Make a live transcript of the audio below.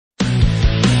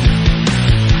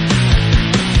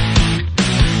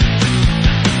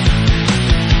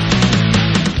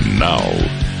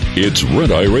It's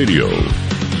Red Eye Radio.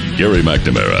 Gary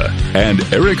McNamara and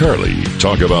Eric Harley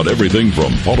talk about everything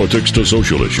from politics to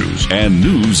social issues and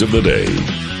news of the day.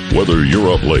 Whether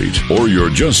you're up late or you're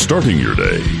just starting your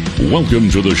day, welcome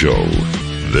to the show.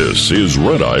 This is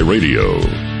Red Eye Radio.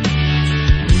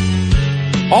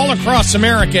 All across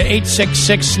America,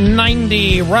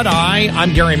 866-90-RED-EYE.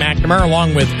 I'm Gary McNamara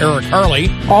along with Eric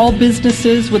Harley. All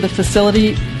businesses with a facility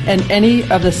in any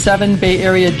of the 7 Bay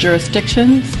Area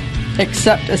jurisdictions,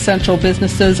 except essential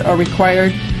businesses, are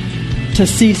required to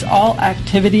cease all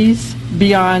activities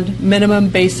beyond minimum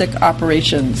basic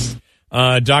operations.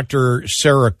 Dr.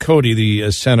 Sarah Cody,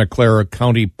 the Santa Clara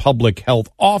County Public Health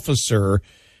Officer,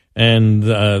 and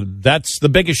that's the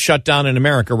biggest shutdown in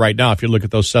America right now if you look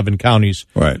at those 7 counties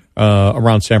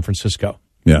around San Francisco.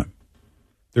 Yeah.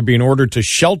 They're being ordered to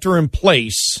shelter in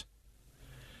place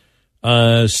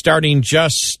starting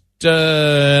just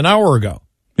an hour ago.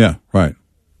 Yeah, right.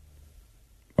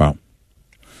 Wow.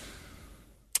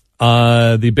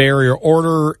 The Bay Area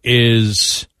order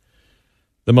is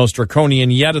the most draconian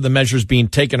yet of the measures being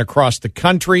taken across the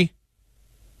country.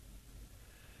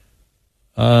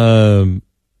 The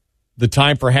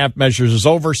time for half measures is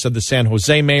over, said the San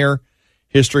Jose mayor.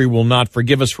 History will not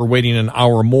forgive us for waiting an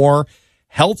hour more.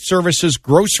 Health services,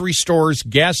 grocery stores,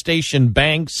 gas station,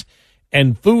 banks,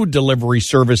 and food delivery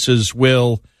services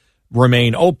will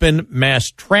remain open. Mass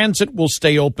transit will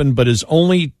stay open, but is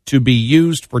only to be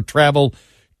used for travel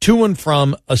to and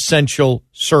from essential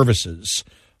services.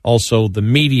 Also, the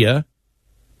media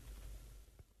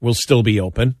will still be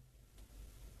open.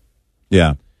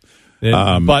 Yeah.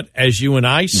 But as you and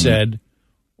I said,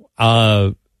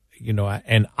 and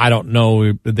I don't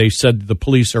know, they said the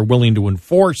police are willing to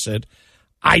enforce it.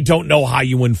 I don't know how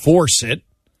you enforce it.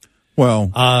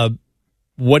 Well,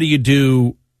 what do you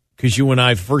do? Because you and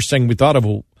I, first thing we thought of,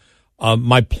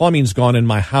 my plumbing's gone in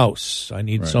my house. I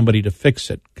need somebody to fix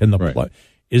it.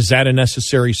 Is that a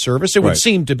necessary service? It would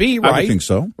seem to be, right? I would think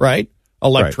so. Right?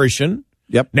 Electrician. Right.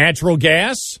 Yep. Natural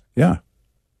gas. Yeah.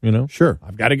 Sure.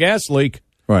 I've got a gas leak.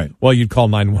 Right. Well, you'd call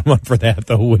 911 for that,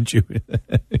 though, wouldn't you?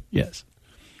 Yes.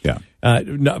 Yeah.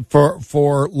 No,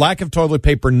 for lack of toilet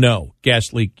paper, no.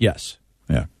 Gas leak, yes.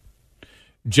 Yeah.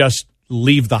 Just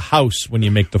leave the house when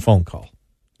you make the phone call.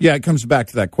 Yeah, it comes back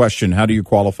to that question: how do you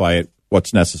qualify it?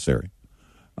 What's necessary,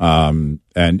 and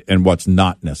what's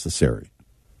not necessary?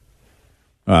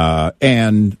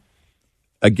 And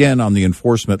again, on the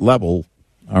enforcement level,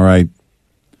 all right,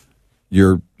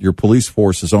 your police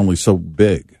force is only so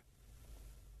big.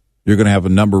 You're going to have a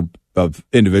number of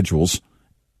individuals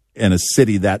in a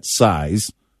city that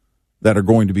size that are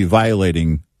going to be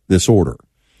violating this order.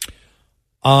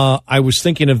 I was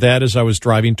thinking of that as I was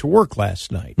driving to work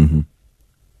last night. Mm-hmm.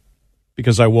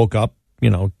 Because I woke up,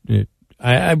 when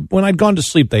I'd gone to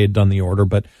sleep, they had done the order.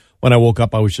 But when I woke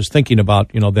up, I was just thinking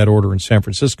about, that order in San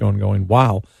Francisco and going,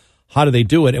 wow, how do they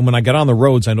do it? And when I got on the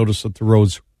roads, I noticed that the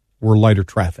roads were lighter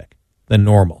traffic than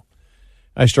normal.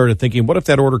 I started thinking, what if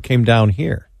that order came down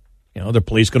here? The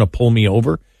police going to pull me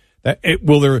over?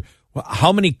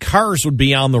 How many cars would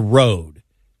be on the road?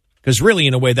 Because really,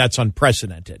 in a way, that's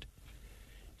unprecedented.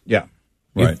 Yeah.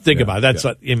 You think about it.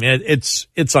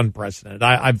 It's unprecedented.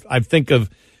 I think of,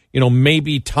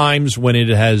 maybe times when it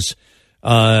has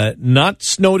not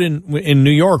snowed in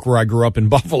New York, where I grew up in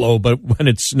Buffalo, but when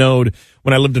it snowed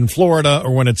when I lived in Florida,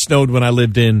 or when it snowed when I've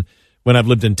lived in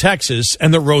Texas,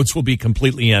 and the roads will be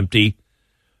completely empty.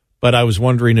 But I was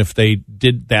wondering if they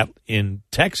did that in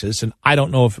Texas, and I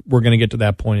don't know if we're going to get to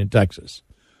that point in Texas.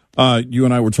 You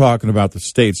and I were talking about the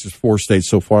states. There's 4 states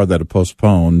so far that have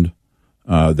postponed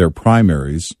their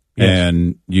primaries, yes.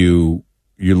 And you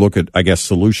look at, I guess,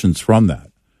 solutions from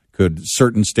that. Could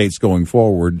certain states going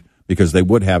forward, because they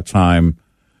would have time,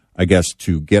 I guess,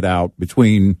 to get out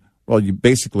between,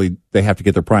 they have to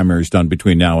get their primaries done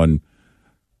between now and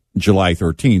July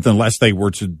 13th, unless they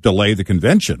were to delay the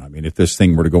convention. I mean, if this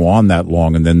thing were to go on that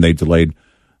long and then they delayed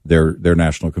their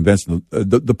national convention,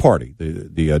 the party,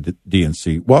 the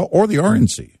DNC, or the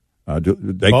RNC,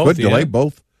 they could delay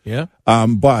both. Yeah.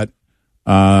 But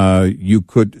you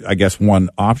could, I guess, one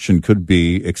option could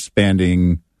be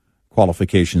expanding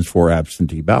qualifications for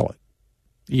absentee ballot.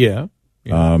 Yeah.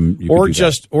 Or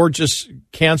just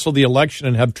cancel the election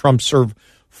and have Trump serve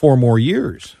 4 more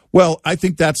years. Well, I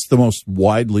think that's the most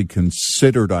widely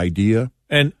considered idea.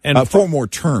 And 4 more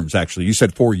terms, actually. You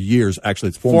said 4 years. Actually,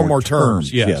 it's 4 more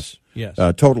terms. Yes.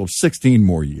 A total of 16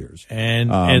 more years.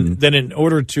 And then in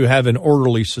order to have an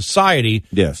orderly society,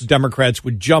 yes. Democrats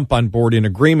would jump on board in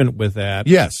agreement with that.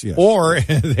 Yes. Or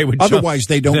they would otherwise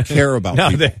they don't care about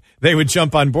people. They would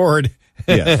jump on board.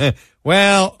 Yes.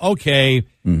 Well, okay.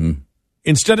 Mm-hmm.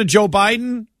 Instead of Joe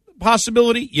Biden,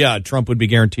 possibility? Yeah, Trump would be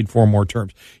guaranteed 4 more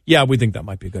terms. Yeah, we think that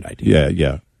might be a good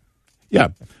idea. Yeah.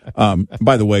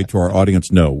 By the way, to our audience,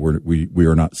 no, we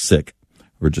are not sick.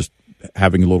 We're just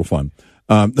having a little fun.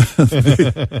 No,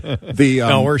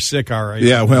 we're sick, all right.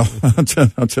 Yeah, well,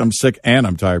 I'm sick and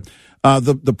I'm tired.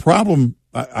 The problem,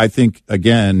 I think,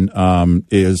 again,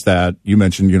 is that you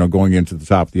mentioned, going into the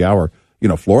top of the hour,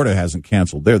 Florida hasn't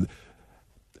canceled.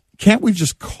 Can't we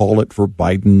just call it for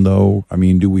Biden, though? I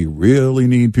mean, do we really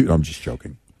need people? I'm just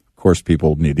joking. Of course,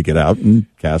 people need to get out and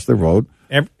cast their vote.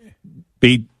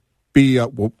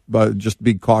 Just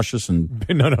be cautious and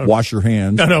wash your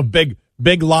hands. No,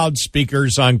 big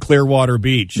loudspeakers on Clearwater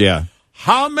Beach. Yeah.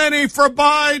 How many for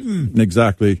Biden?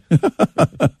 Exactly. It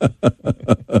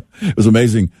was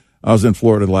amazing. I was in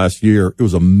Florida last year. It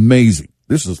was amazing.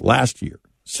 This is last year,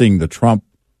 seeing the Trump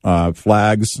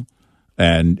flags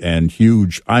and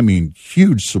huge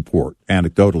support,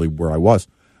 anecdotally, where I was,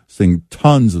 seeing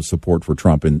tons of support for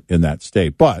Trump in that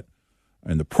state. But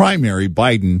in the primary,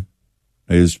 Biden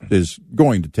is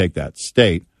going to take that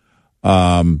state.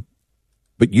 But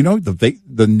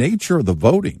the nature of the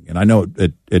voting, and I know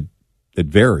it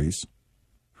varies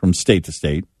from state to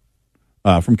state,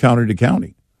 from county to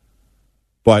county,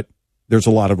 but there's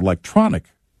a lot of electronic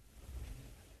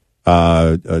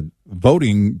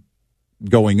voting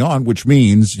going on, which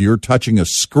means you're touching a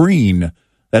screen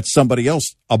that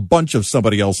a bunch of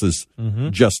somebody else's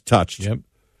just touched. Yep.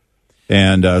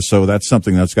 And so that's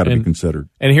something that's got to be considered.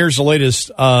 And here's the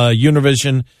latest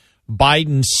Univision.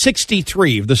 Biden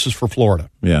 63. This is for Florida.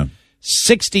 Yeah.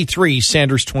 63,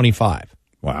 Sanders 25.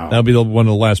 Wow. That'll be one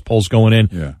of the last polls going in.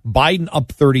 Yeah. Biden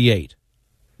up 38.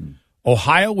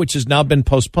 Ohio, which has now been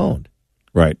postponed.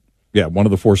 Right. Yeah, one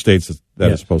of the 4 states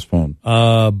that is postponed.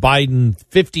 Biden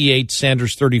 58,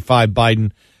 Sanders 35,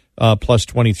 Biden plus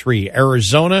 23.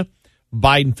 Arizona,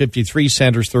 Biden 53,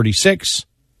 Sanders 36.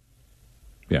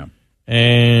 Yeah.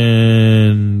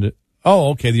 And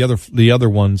okay, the other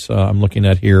ones I'm looking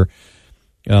at here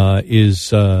is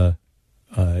the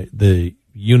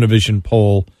Univision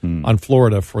poll on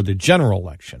Florida for the general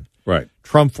election. Right.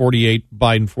 Trump 48,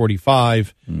 Biden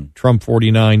 45, Trump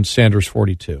 49, Sanders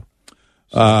 42.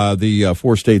 The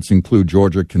 4 states include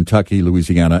Georgia, Kentucky,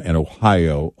 Louisiana, and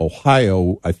Ohio.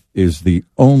 Ohio is the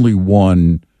only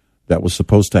one that was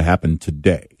supposed to happen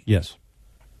today. Yes.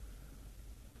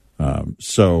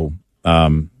 So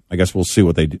I guess we'll see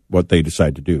what they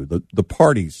decide to do. The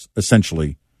parties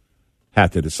essentially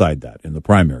have to decide that in the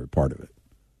primary part of it.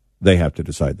 They have to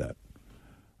decide that.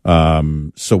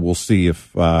 So we'll see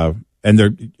if and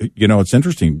they're it's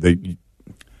interesting.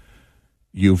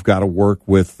 You've got to work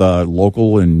with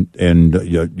local and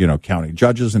county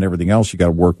judges and everything else. You got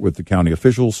to work with the county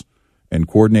officials and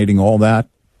coordinating all that.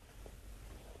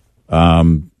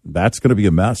 That's going to be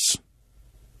a mess.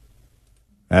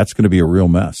 That's going to be a real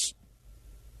mess.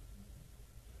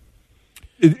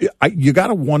 You got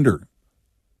to wonder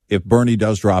if Bernie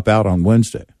does drop out on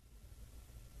Wednesday.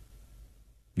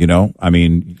 I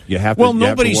mean, you have to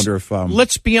wonder if.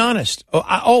 Let's be honest.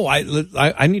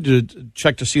 I need to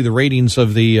check to see the ratings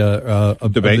of the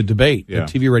debate, yeah. The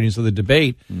TV ratings of the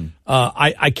debate.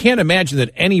 I can't imagine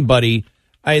that anybody.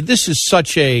 This is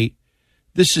such a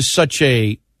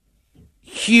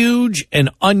huge and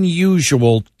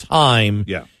unusual time.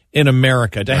 Yeah. In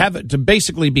America to have it to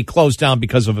basically be closed down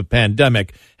because of a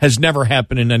pandemic has never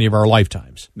happened in any of our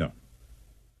lifetimes. No.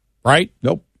 Right?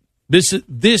 Nope. This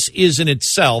is in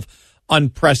itself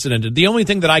unprecedented. The only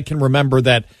thing that I can remember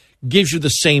that gives you the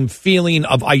same feeling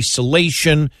of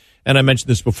isolation, and I mentioned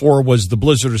this before, was the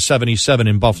blizzard of 77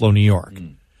 in Buffalo, New York,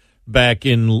 back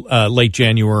in late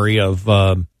January of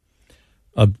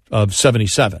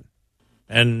 77.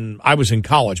 And I was in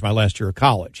college, my last year of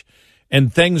college.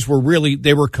 And things were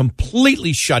they were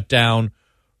completely shut down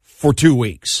for 2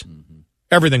 weeks.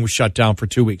 Everything was shut down for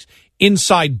 2 weeks.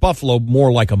 Inside Buffalo, more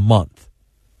like a month.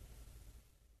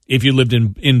 If you lived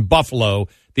in Buffalo,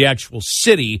 the actual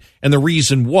city, and the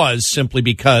reason was simply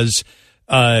because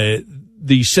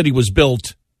the city was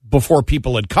built before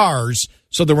people had cars,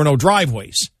 so there were no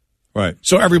driveways. Right.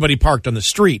 So everybody parked on the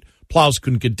street. Plows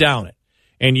couldn't get down it.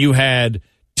 And you had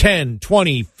 10,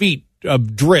 20 feet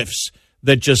of drifts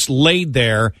that just laid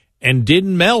there and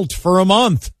didn't melt for a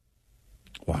month.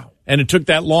 Wow. And it took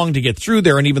that long to get through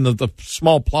there, and even the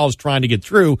small plows trying to get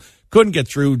through couldn't get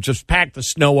through, just packed the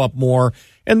snow up more.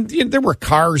 And there were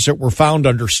cars that were found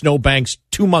under snowbanks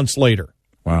 2 months later.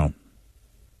 Wow.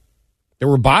 There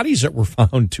were bodies that were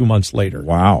found 2 months later.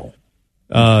 Wow.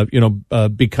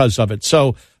 Because of it.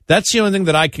 So that's the only thing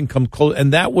that I can come close.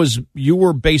 And that was, you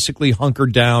were basically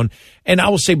hunkered down. And I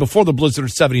will say, before the blizzard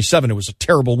of 77, it was a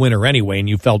terrible winter anyway, and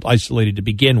you felt isolated to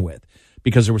begin with.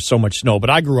 because there was so much snow. But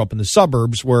I grew up in the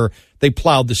suburbs where they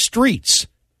plowed the streets.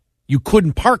 You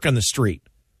couldn't park on the street.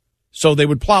 So they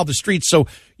would plow the streets, so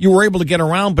you were able to get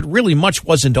around, but really much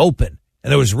wasn't open,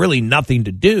 and there was really nothing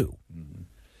to do.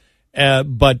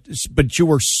 But you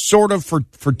were sort of,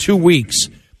 for 2 weeks,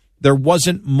 there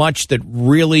wasn't much that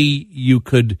really you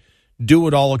could do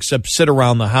at all except sit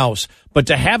around the house. But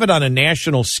to have it on a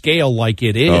national scale like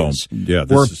it is, this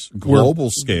is global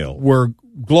scale. We're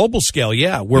global scale,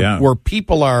 where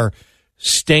people are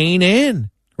staying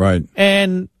in, right,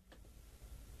 and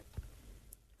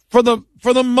for the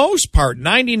most part,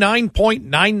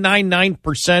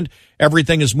 99.999%,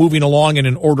 everything is moving along in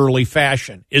an orderly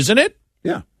fashion, isn't it?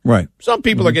 Yeah, right. Some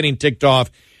people are getting ticked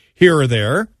off here or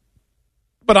there,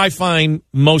 but I find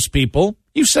most people,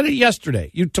 you said it yesterday.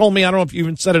 You told me, I don't know if you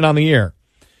even said it on the air,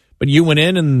 but you went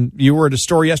in and you were at a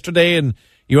store yesterday and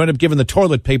you ended up giving the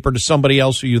toilet paper to somebody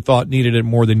else who you thought needed it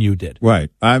more than you did. Right.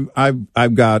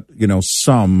 I've got,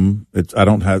 some,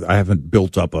 I haven't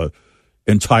built up a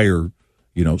entire,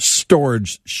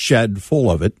 storage shed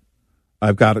full of it.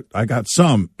 I got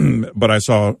some, but I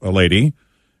saw a lady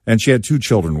and she had 2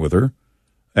 children with her.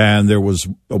 And there was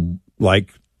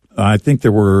I think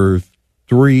there were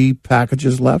 3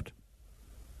 packages left.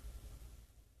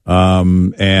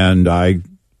 And I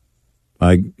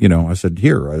said,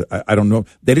 here, I don't know.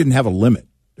 They didn't have a limit.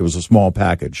 It was a small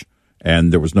package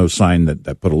and there was no sign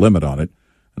that put a limit on it.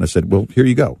 And I said, well, here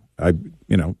you go.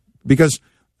 Because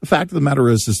the fact of the matter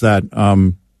is that,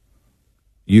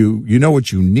 you know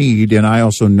what you need. And I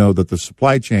also know that the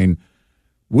supply chain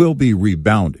will be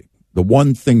rebounding. The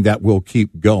one thing that will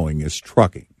keep going is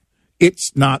trucking.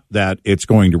 It's not that it's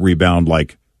going to rebound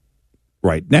like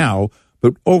right now,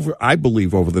 but I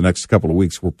believe over the next couple of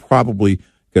weeks, we're probably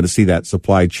going to see that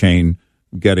supply chain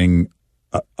getting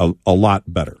a lot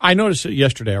better. I noticed it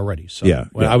yesterday already. So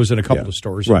I was in a couple of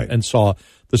stores and saw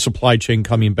the supply chain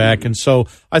coming back. And so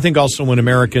I think also when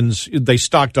Americans, a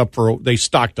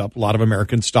lot of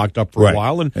Americans stocked up for a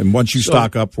while. And once you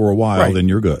stock up for a while, then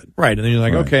you're good. Right. And then you're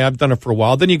like, okay, I've done it for a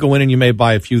while. Then you go in and you may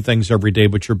buy a few things every day,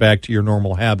 but you're back to your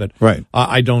normal habit. Right.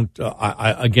 I don't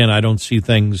see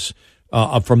things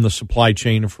from the supply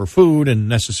chain for food and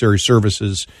necessary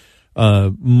services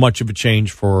much of a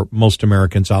change for most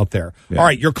Americans out there. Yeah. All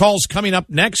right, your calls coming up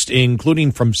next,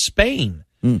 including from Spain.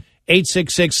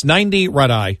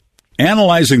 866-90-RED-EYE.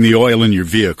 Analyzing the oil in your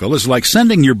vehicle is like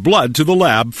sending your blood to the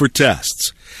lab for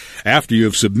tests. After you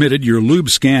have submitted your lube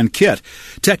scan kit,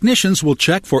 technicians will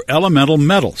check for elemental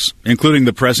metals, including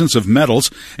the presence of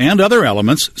metals and other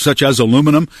elements such as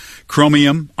aluminum,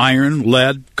 chromium, iron,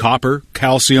 lead, copper,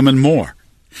 calcium, and more.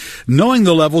 Knowing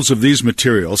the levels of these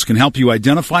materials can help you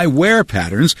identify wear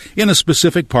patterns in a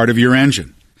specific part of your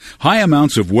engine. High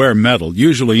amounts of wear metal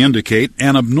usually indicate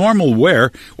an abnormal wear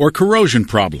or corrosion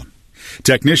problem.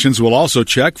 Technicians will also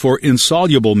check for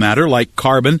insoluble matter like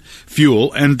carbon,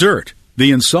 fuel, and dirt.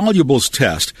 The insolubles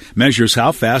test measures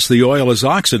how fast the oil is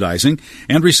oxidizing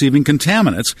and receiving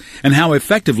contaminants and how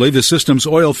effectively the system's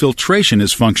oil filtration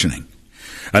is functioning.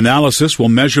 Analysis will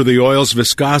measure the oil's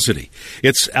viscosity,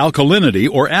 its alkalinity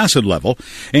or acid level,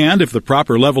 and if the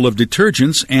proper level of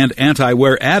detergents and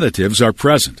anti-wear additives are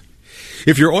present.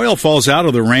 If your oil falls out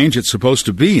of the range it's supposed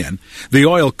to be in, the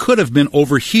oil could have been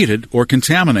overheated or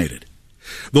contaminated.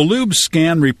 The Lube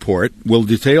Scan report will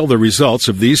detail the results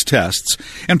of these tests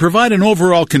and provide an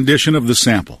overall condition of the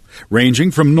sample,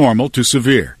 ranging from normal to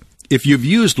severe. If you've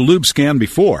used Lube Scan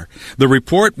before, the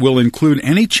report will include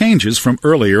any changes from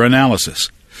earlier analysis.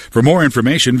 For more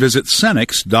information, visit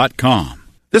Cenex.com.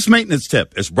 This maintenance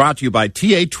tip is brought to you by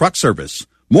TA Truck Service.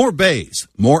 More bays,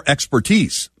 more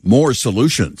expertise, more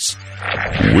solutions.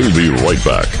 We'll be right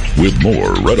back with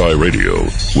more Red Eye Radio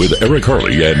with Eric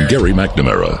Harley and Gary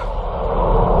McNamara.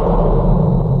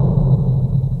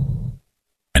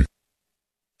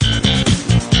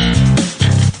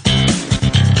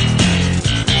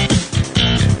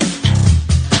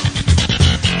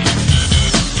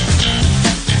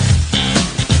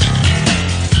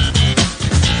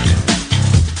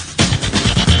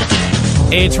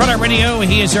 It's Red Eye Radio.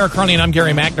 He is Eric Harley, and I'm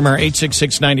Gary McNamara,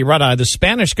 866-90-RED-EYE. The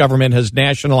Spanish government has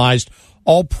nationalized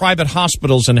all private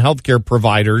hospitals and healthcare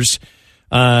providers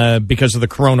because of the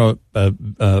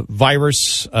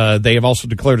coronavirus. They have also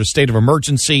declared a state of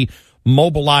emergency,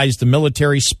 mobilized the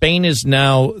military. Spain is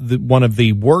now one of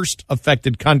the worst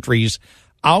affected countries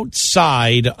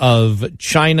outside of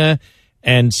China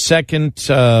and second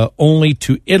only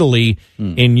to Italy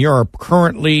in Europe.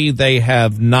 Currently, they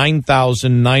have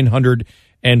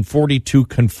 9,942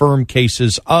 confirmed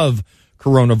cases of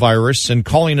coronavirus. And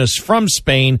calling us from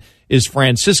Spain is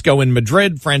Francisco in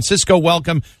Madrid. Francisco,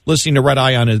 welcome. Listening to Red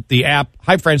Eye on the app.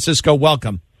 Hi, Francisco.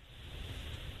 Welcome.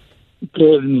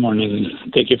 Good morning.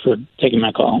 Thank you for taking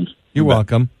my call. You're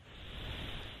welcome.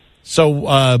 So,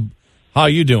 how are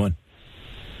you doing?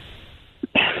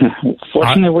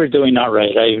 Fortunately, we're doing all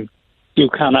right. I do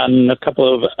count on a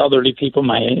couple of elderly people,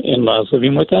 my in-laws,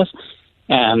 living with us,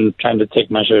 and trying to take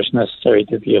measures necessary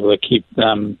to be able to keep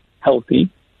them healthy,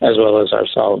 as well as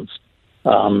ourselves.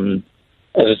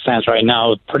 As it stands right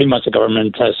now, pretty much the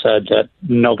government has said that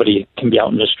nobody can be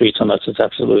out in the streets unless it's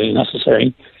absolutely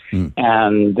necessary.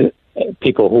 And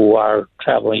people who are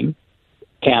traveling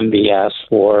can be asked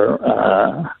for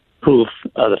proof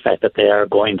of the fact that they are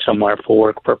going somewhere for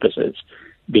work purposes,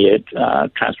 be it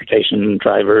transportation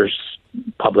drivers,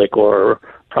 public or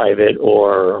private,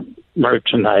 or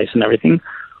merchandise and everything,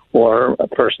 or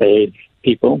first aid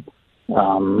people.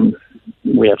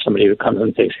 We have somebody who comes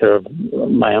and takes care of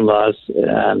my in-laws,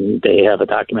 and they have a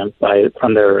document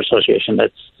from their association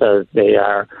that says they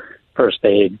are first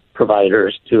aid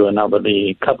providers to an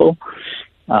elderly couple.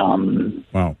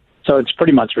 Wow. So it's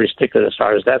pretty much restricted as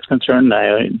far as that's concerned.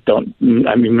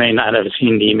 You may not have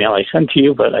seen the email I sent to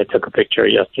you, but I took a picture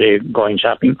yesterday going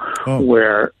shopping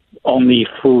where only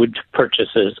food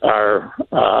purchases are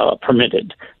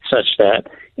permitted, such that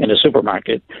in a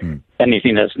supermarket,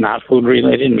 anything that's not food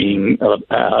related, meaning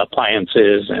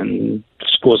appliances and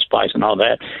school supplies and all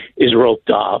that, is roped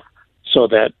off so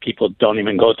that people don't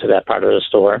even go to that part of the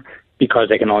store because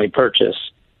they can only purchase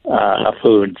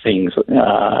food things,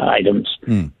 items.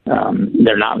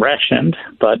 They're not rationed,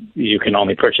 but you can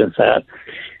only purchase that.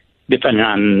 Depending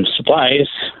on supplies,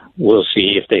 we'll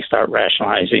see if they start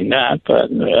rationalizing that, but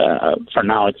for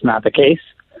now it's not the case.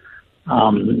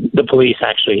 The police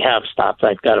actually have stopped.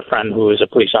 I've got a friend who is a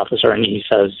police officer, and he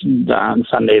says on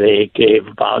Sunday they gave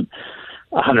about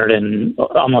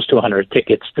almost 200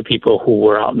 tickets to people who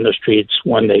were out in the streets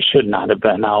when they should not have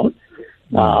been out.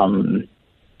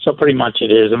 So pretty much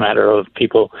it is a matter of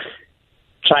people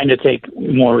trying to take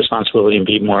more responsibility and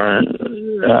be more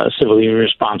civilly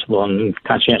responsible and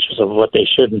conscientious of what they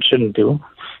should and shouldn't do.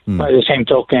 By the same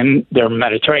token, they're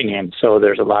Mediterranean, so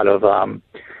there's a lot of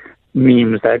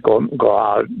memes that go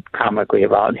out comically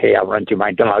about, hey, I'll rent you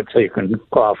my dog so you can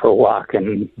go out for a walk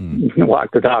and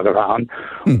walk the dog around.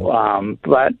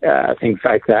 But things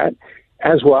like that,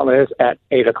 as well as at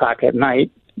 8 o'clock at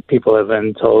night, people have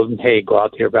been told, hey, go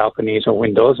out to your balconies or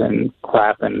windows and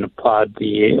clap and applaud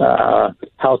the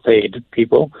health aid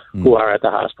people who are at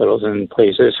the hospitals and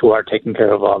places who are taking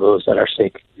care of all those that are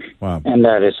sick. Wow. And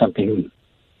that is something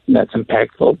that's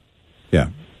impactful. Yeah,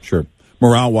 sure.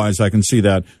 Morale-wise, I can see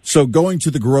that. So going to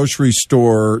the grocery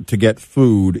store to get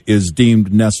food is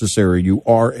deemed necessary. You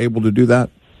are able to do that?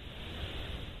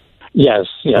 Yes.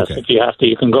 Okay. If you have to,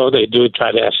 you can go. They do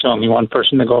try to ask only one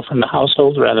person to go from the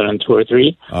household rather than 2 or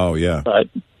 3. Oh, yeah. But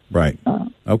right.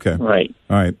 Okay. Right.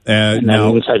 All right. And now,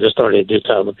 then inside the store, they do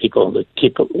tell the people to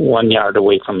keep 1 yard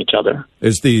away from each other.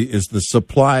 Is the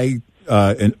supply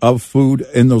of food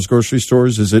in those grocery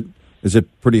stores, is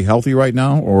it pretty healthy right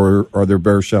now, or are there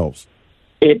bare shelves?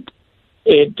 It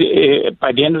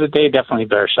by the end of the day, definitely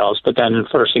bare shelves. But then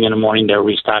first thing in the morning, they're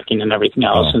restocking and everything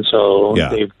else, and so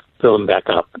they fill them back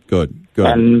up. Good.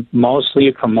 And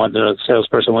mostly, from what the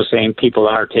salesperson was saying, people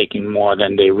are taking more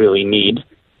than they really need.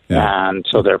 Yeah. And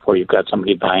so, therefore, you've got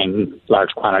somebody buying large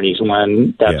quantities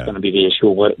when that's going to be the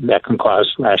issue that can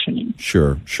cause rationing.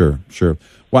 Sure.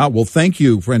 Wow. Well, thank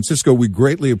you, Francisco. We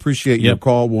greatly appreciate your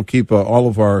call. We'll keep all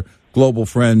of our global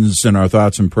friends in our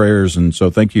thoughts and prayers. And so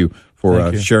thank you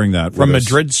for sharing that from with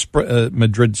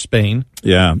Madrid, Spain.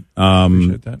 Yeah.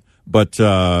 Appreciate that. But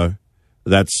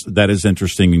that is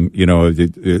interesting. You know,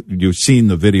 you've seen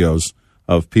the videos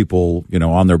of people, you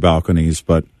know, on their balconies,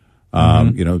 but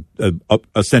you know,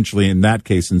 essentially in that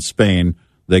case in Spain,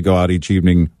 they go out each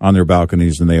evening on their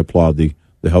balconies and they applaud the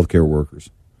healthcare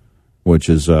workers, which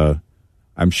is,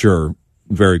 I'm sure,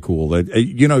 very cool.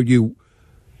 You know,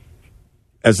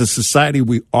 as a society,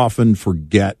 we often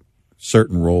forget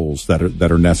certain roles that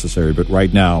are necessary. But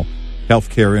right now,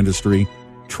 healthcare industry,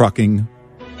 trucking,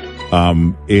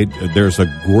 there's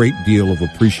a great deal of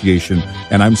appreciation,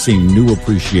 and I'm seeing new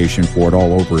appreciation for it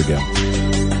all over again.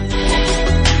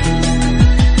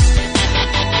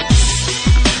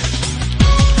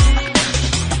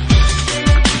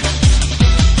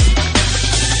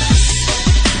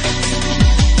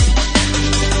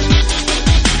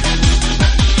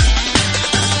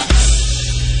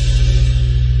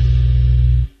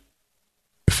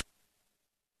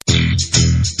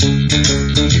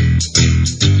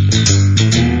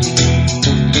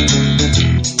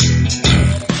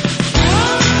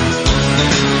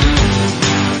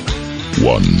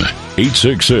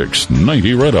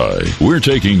 866-90-RED-EYE. We're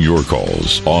taking your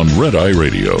calls on Red Eye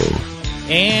Radio.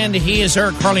 And he is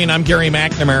Eric Carly, and I'm Gary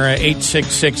McNamara,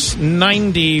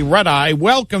 866-90-RED-EYE.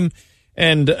 Welcome,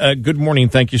 and good morning.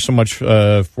 Thank you so much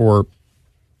for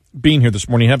being here this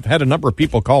morning. I've had a number of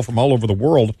people call from all over the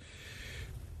world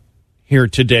here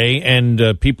today,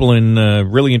 and people in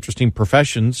really interesting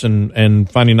professions, and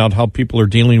finding out how people are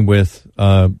dealing with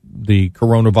the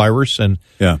coronavirus and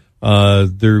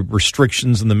the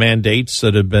restrictions and the mandates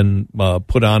that have been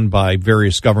put on by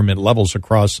various government levels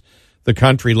across the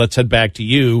country. Let's head back to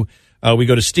you. We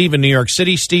go to Steve in New York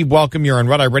City. Steve, welcome. You're on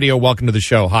Red Eye Radio. Welcome to the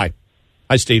show. Hi,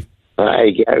 Steve.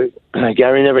 Hi, Gary.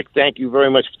 Gary and Eric, thank you very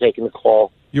much for taking the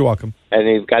call. You're welcome. And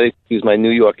you've got to excuse my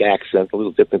New York accent, a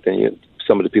little different than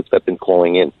some of the people that have been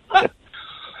calling in.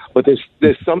 But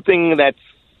there's something that's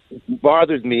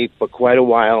bothered me for quite a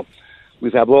while.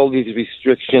 We've had all these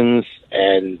restrictions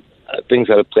and things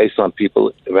that are placed on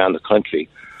people around the country.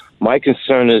 My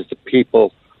concern is the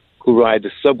people who ride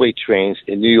the subway trains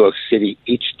in New York City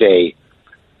each day,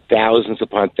 thousands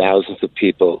upon thousands of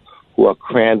people who are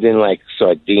crammed in like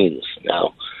sardines.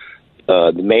 Now,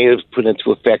 the mayor's put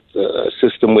into effect a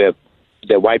system where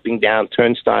they're wiping down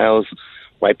turnstiles,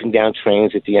 wiping down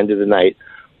trains at the end of the night,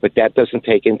 but that doesn't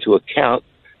take into account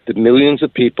the millions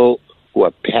of people who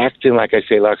are packed in, like I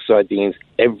say, like sardines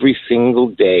every single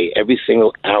day, every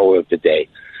single hour of the day,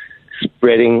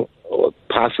 spreading or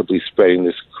possibly spreading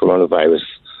this coronavirus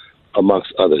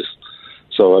amongst others.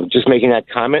 So I'm just making that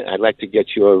comment. I'd like to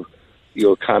get your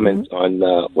comment on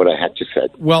what I had just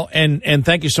said. Well, and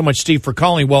thank you so much, Steve, for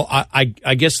calling. Well, I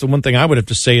guess the one thing I would have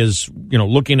to say is,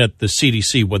 looking at the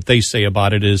CDC, what they say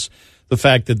about it is the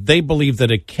fact that they believe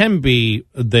that it can be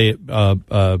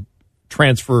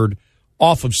transferred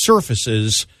off of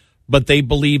surfaces, but they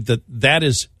believe that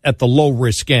is at the low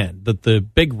risk end, that the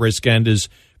big risk end is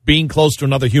being close to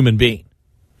another human being.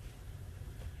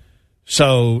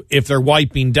 So if they're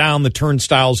wiping down the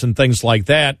turnstiles and things like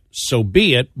that, so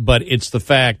be it. But it's the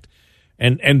fact,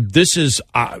 and this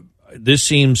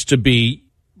seems to be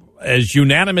as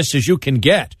unanimous as you can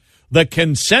get. The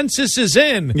consensus is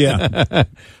in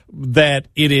that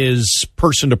it is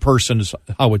person to person is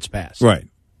how it's passed. Right.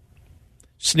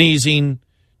 Sneezing,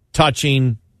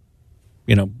 touching,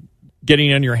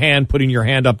 getting on your hand, putting your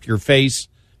hand up to your face,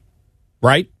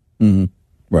 right? Mm-hmm.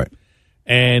 Right.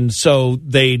 And so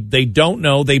they don't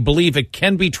know. They believe it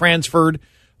can be transferred,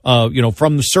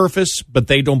 from the surface, but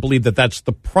they don't believe that that's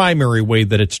the primary way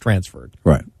that it's transferred.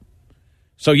 Right.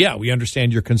 So yeah, we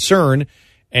understand your concern,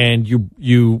 and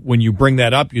you when you bring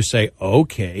that up, you say,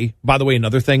 okay. By the way,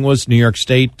 another thing was New York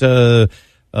State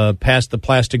passed the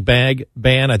plastic bag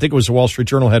ban. I think it was the Wall Street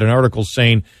Journal had an article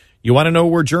saying, you want to know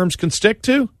where germs can stick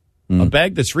to? A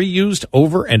bag that's reused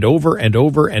over and over and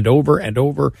over and over and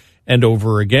over and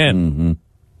over again. Mm-hmm.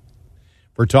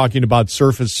 If we're talking about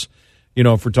surface,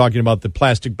 if we're talking about the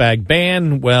plastic bag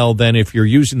ban, well, then if you're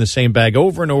using the same bag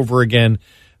over and over again,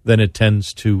 then it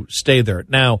tends to stay there.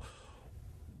 Now,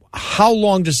 how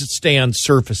long does it stay on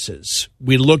surfaces?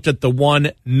 We looked at the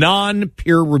one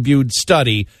non-peer-reviewed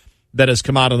study that has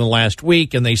come out in the last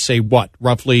week, and they say,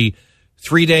 roughly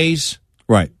 3 days?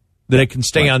 Right. That it can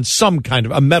stay on some kind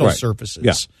of a metal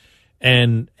surfaces,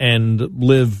 and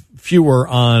live fewer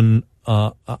on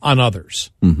others.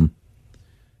 Mm-hmm.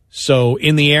 So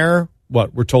in the air,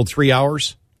 we're told 3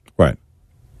 hours, right?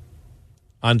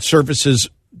 On surfaces,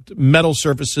 metal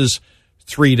surfaces,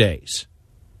 3 days.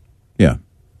 Yeah.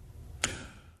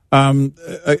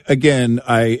 Again,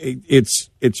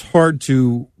 it's hard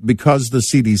to, because the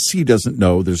CDC doesn't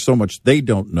know. There's so much they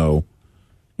don't know.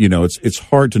 It's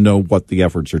hard to know what the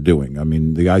efforts are doing. I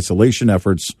mean, the isolation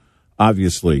efforts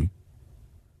obviously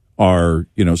are,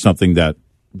 something that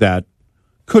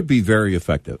could be very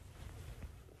effective.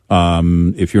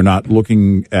 If you're not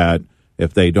looking at,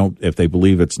 if they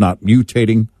believe it's not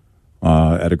mutating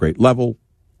at a great level,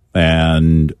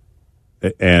 and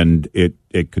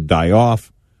it could die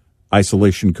off,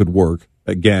 isolation could work.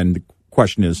 Again, the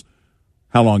question is,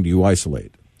 how long do you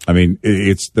isolate? I mean,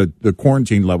 it's the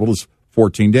quarantine level is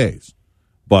 14 days,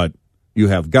 but you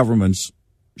have governments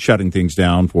shutting things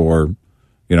down for,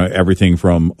 everything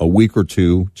from a week or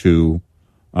two to,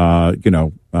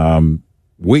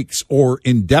 weeks or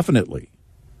indefinitely.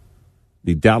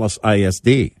 The Dallas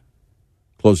ISD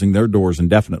closing their doors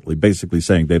indefinitely, basically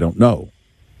saying they don't know.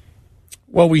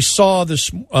 Well, we saw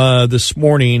this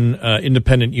morning,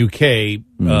 Independent UK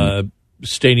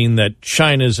stating that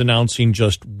China is announcing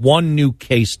just one new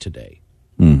case today.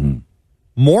 Mm-hmm.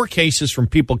 More cases from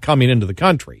people coming into the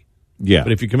country. Yeah.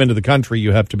 But if you come into the country,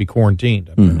 you have to be quarantined,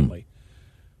 apparently.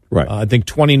 Mm-hmm. Right. I think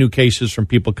 20 new cases from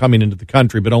people coming into the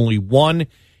country, but only one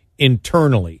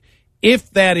internally. If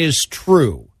that is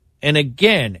true, and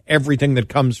again, everything that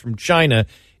comes from China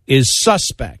is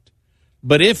suspect,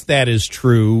 but if that is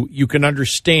true, you can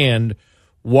understand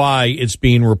why it's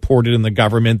being reported in the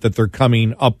government that they're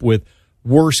coming up with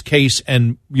worst case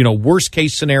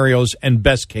scenarios and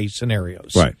best case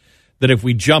scenarios. Right. That if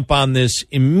we jump on this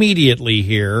immediately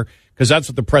here, because that's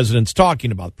what the president's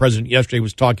talking about. The president yesterday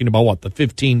was talking about the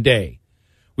 15-day.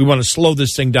 We want to slow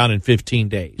this thing down in 15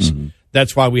 days. Mm-hmm.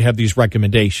 That's why we have these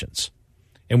recommendations.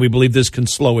 And we believe this can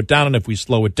slow it down. And if we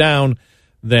slow it down,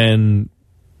 then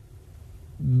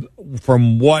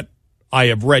from what I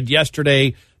have read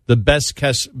yesterday, the best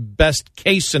case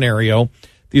scenario,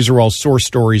 these are all source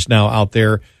stories now out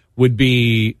there, would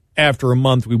be after a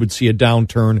month we would see a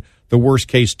downturn. The worst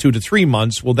case, 2 to 3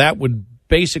 months. Well, that would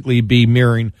basically be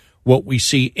mirroring what we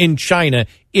see in China,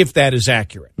 if that is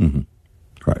accurate. Mm-hmm.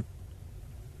 Right.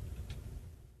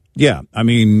 Yeah, I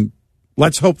mean,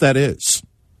 let's hope that is.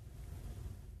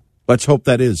 Let's hope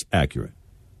that is accurate.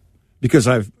 Because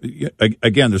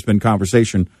there's been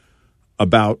conversation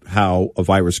about how a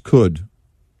virus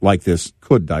like this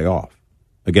could die off.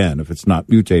 Again, if it's not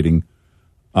mutating,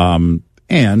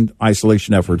 and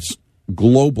isolation efforts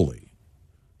globally.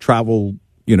 Travel,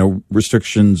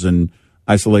 restrictions and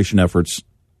isolation efforts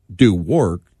do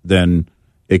work, then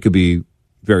it could be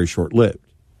very short-lived.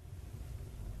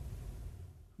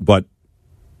 But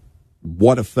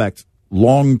what effect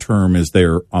long-term is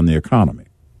there on the economy?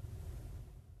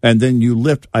 And then you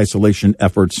lift isolation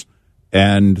efforts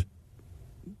and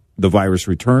the virus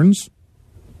returns.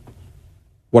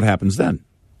 What happens then?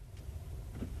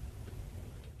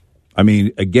 I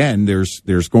mean, again, there's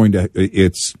going to,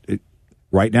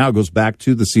 right now it goes back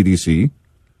to the CDC,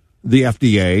 the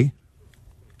FDA,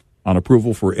 on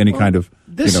approval for any kind of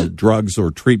drugs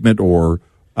or treatment or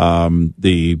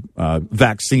the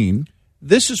vaccine.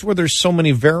 This is where there's so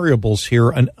many variables here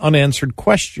and unanswered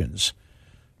questions,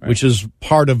 right, which is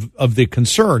part of the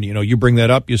concern. You bring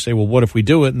that up, you say, well, what if we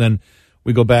do it? And then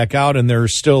we go back out and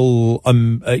there's still,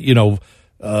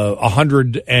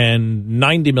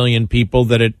 190 million people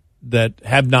that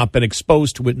have not been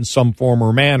exposed to it in some form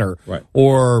or manner, right,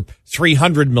 or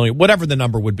 300 million, whatever the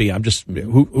number would be. I'm just,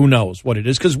 who knows what it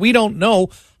is, because we don't know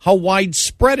how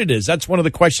widespread it is. That's one of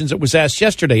the questions that was asked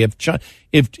yesterday.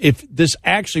 If this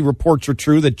actually reports are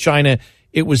true that China,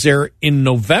 it was there in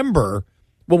November,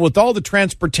 well, with all the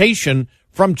transportation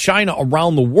from China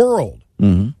around the world,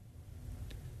 mm-hmm,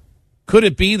 could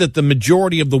it be that the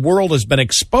majority of the world has been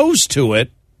exposed to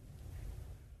it,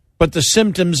 but the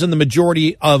symptoms in the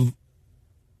majority of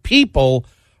people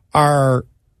are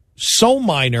so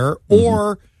minor,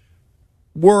 or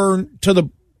were to the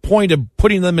point of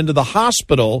putting them into the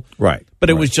hospital, right, but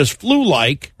it was just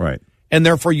flu-like, right, and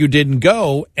therefore you didn't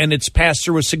go, and it's passed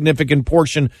through a significant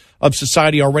portion of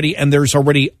society already, and there's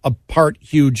already a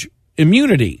huge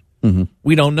immunity. Mm-hmm.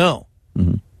 We don't know.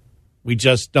 Mm-hmm. We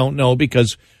just don't know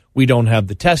because we don't have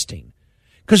the testing.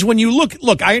 Because when you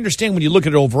look, I understand when you look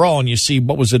at it overall and you see,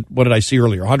 what did I see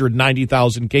earlier?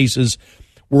 190,000 cases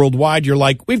worldwide. You're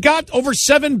like, we've got over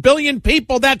 7 billion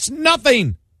people. That's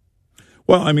nothing.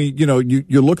 Well, I mean,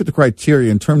 you look at the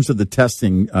criteria in terms of the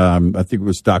testing. I think it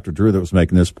was Dr. Drew that was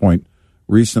making this point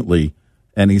recently.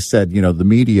 And he said, the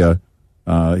media,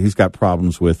 he's got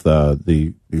problems with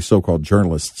the so-called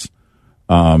journalists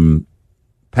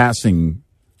passing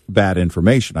bad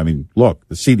information. I mean, look,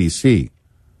 the CDC,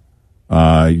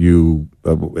 and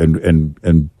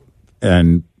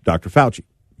Dr. Fauci,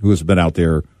 who has been out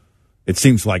there. It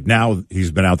seems like now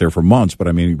he's been out there for months, but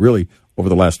I mean, really, over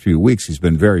the last few weeks, he's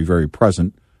been very, very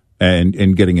present and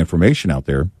in getting information out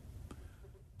there.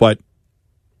 But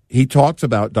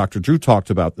Dr. Drew talked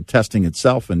about the testing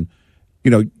itself, and,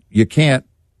 you can't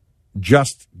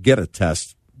just get a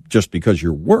test just because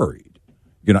you're worried.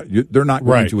 They're not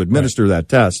going to administer that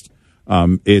test.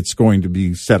 It's going to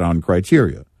be set on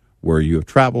criteria. Where you have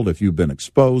traveled, if you've been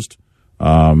exposed,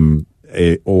 or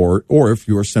if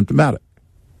you're symptomatic,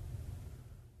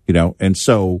 and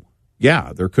so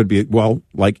there could be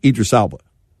like Idris Elba,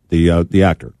 the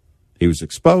actor, he was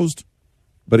exposed,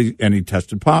 but he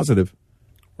tested positive,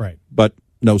 right, but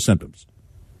no symptoms,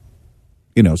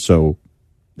 so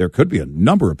there could be a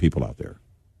number of people out there.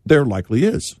 There likely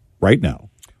is right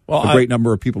now, a great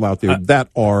number of people out there that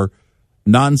are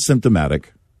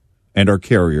non-symptomatic and are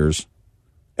carriers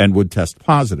and would test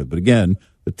positive. But again,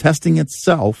 the testing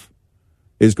itself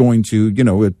is going to,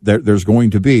 there's going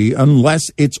to be,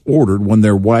 unless it's ordered when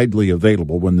they're widely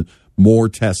available, when more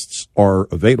tests are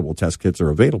available, test kits are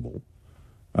available.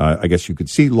 I guess you could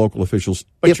see local officials,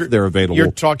 if they're available,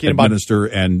 you're talking administer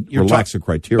and relax the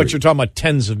criteria. But you're talking about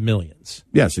tens of millions.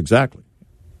 Yes, exactly.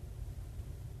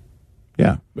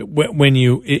 Yeah. When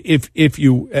you, if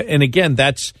you, and again,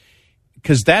 that's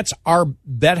because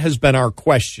that has been our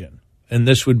question. And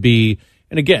this would be,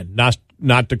 and again,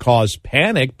 not to cause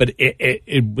panic, but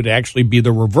it would actually be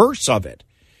the reverse of it.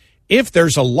 If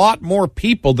there's a lot more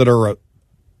people that are,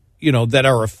 that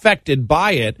are affected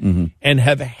by it and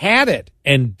have had it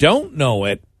and don't know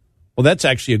it, well, that's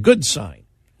actually a good sign.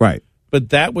 Right. But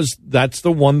that's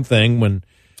the one thing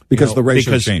because the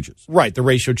ratio changes. Right. The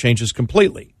ratio changes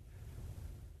completely.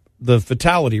 The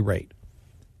fatality rate.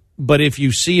 But if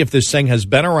you see if this thing has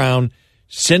been around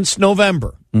since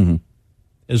November,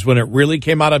 is when it really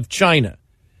came out of China,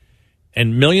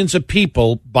 and millions of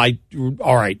people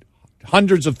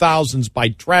hundreds of thousands by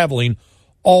traveling,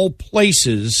 all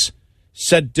places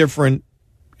set different,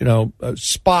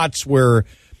 spots where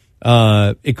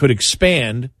it could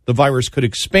expand, the virus could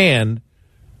expand.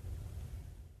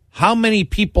 How many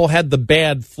people had the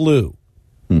bad flu?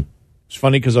 It's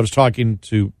funny because I was talking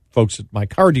to folks at my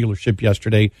car dealership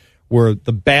yesterday where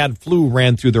the bad flu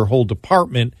ran through their whole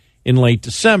department in late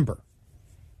December.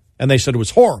 And they said it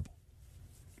was horrible.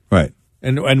 Right.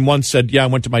 And one said, yeah, I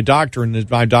went to my doctor, and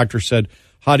my doctor said,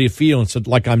 how do you feel? And said,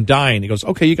 like I'm dying. He goes,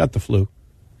 okay, you got the flu.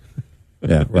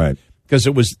 Yeah, right. Because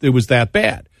it was that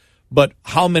bad. But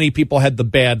how many people had the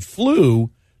bad flu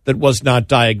that was not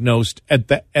diagnosed at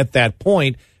that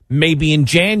point, maybe in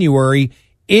January,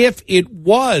 if it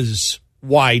was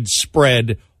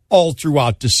widespread all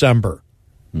throughout December?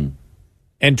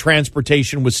 And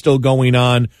transportation was still going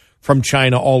on from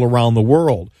China all around the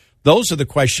world. Those are the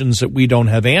questions that we don't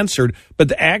have answered.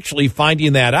 But actually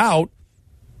finding that out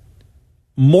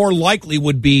more likely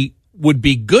would be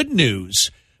good news,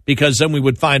 because then we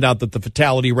would find out that the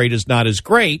fatality rate is not as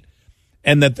great,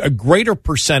 and that a greater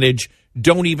percentage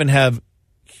don't even have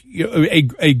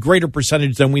a greater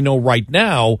percentage than we know right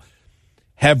now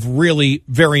have really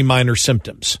very minor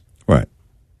symptoms. Right.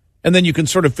 And then you can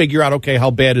sort of figure out, okay, how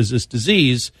bad is this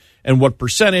disease and what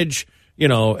percentage,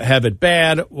 have it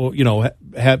bad, or,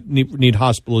 need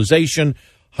hospitalization,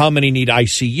 how many need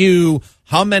ICU,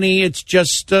 how many it's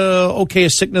just, a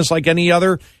sickness like any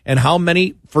other, and how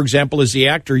many, for example, as the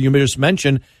actor you just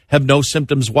mentioned, have no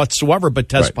symptoms whatsoever but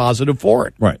test positive for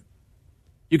it. Right.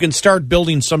 You can start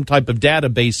building some type of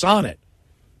database on it.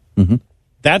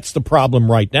 That's the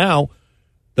problem right now.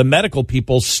 The medical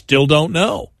people still don't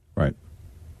know. Right.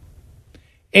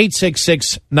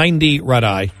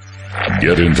 866-90-RED-EYE.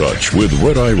 Get in touch with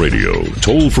Red Eye Radio,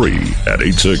 toll free at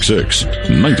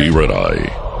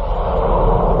 866-90-RED-EYE.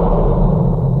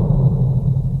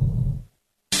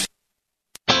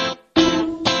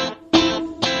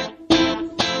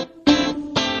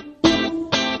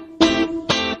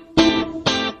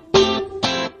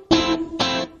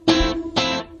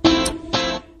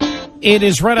 It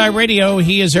is Red Eye Radio.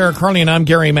 He is Eric Harley, and I'm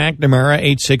Gary McNamara,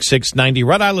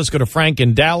 866-90-RED-EYE. Let's go to Frank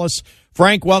in Dallas.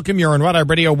 Frank, welcome. You're on Red Eye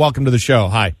Radio. Welcome to the show.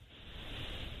 Hi.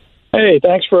 Hey,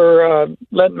 thanks for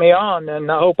letting me on, and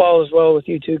I hope all is well with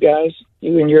you two guys,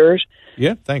 you and yours.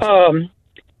 Yeah, thanks.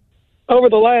 Over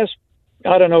the last,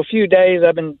 few days,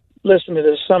 I've been listening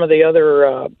to some of the other,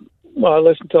 I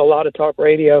listen to a lot of talk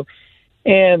radio,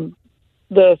 and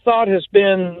the thought has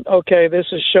been, okay, this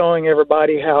is showing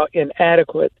everybody how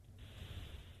inadequate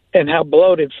and how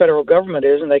bloated federal government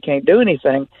is, and they can't do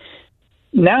anything.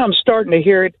 Now I'm starting to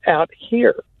hear it out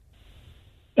here,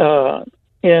 away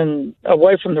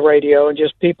from the radio, and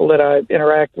just people that I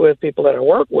interact with, people that I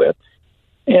work with,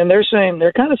 and they're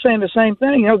kind of saying the same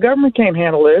thing. Government can't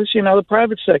handle this. The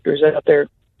private sector is out there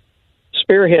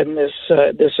spearheading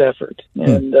this effort,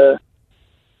 and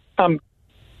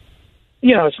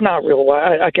it's not real.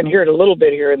 I can hear it a little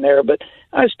bit here and there, but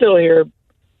I still hear,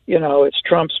 it's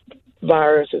Trump's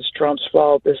virus, it's Trump's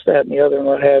fault, this, that, and the other, and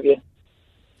what have you.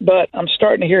 But I'm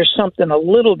starting to hear something a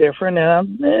little different,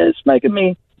 and it's making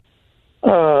me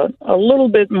a little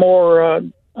bit more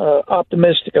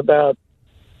optimistic about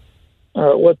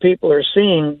what people are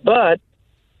seeing. But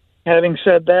having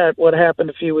said that, what happened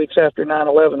a few weeks after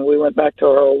 9/11, we went back to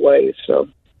our old ways. So,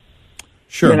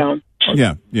 sure.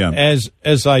 Yeah. As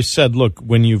I said, look,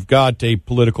 when you've got a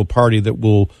political party that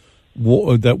will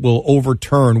want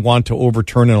to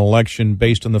overturn an election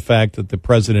based on the fact that the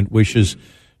president wishes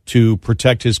to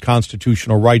protect his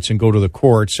constitutional rights and go to the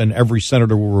courts, and every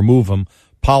senator will remove him,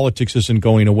 politics isn't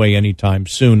going away anytime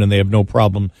soon, and they have no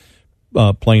problem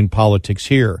playing politics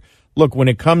here. Look, when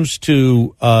it comes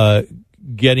to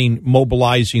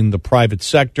mobilizing the private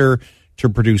sector to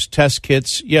produce test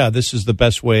kits, this is the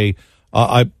best way.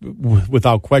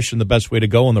 Without question, the best way to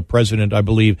go, and the president, I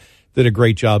believe, did a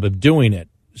great job of doing it.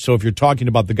 So if you're talking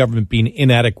about the government being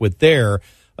inadequate there,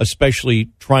 especially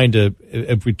trying to,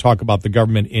 if we talk about the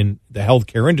government in the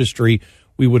healthcare industry,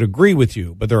 we would agree with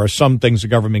you. But there are some things the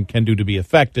government can do to be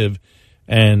effective,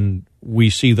 and we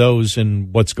see those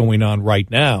in what's going on right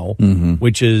now,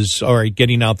 which is, all right,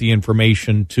 getting out the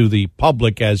information to the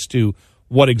public as to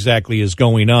what exactly is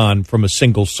going on from a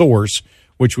single source,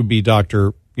 which would be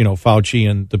Dr. Fauci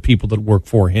and the people that work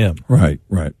for him. Right.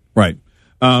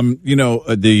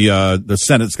 The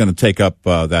Senate's going to take up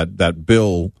that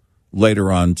bill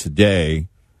later on today.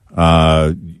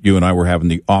 You and I were having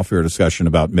the off-air discussion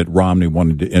about Mitt Romney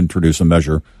wanting to introduce a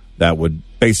measure that would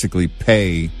basically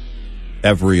pay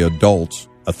every adult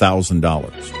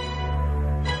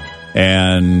 $1,000.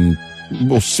 And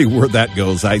we'll see where that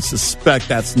goes. I suspect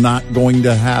that's not going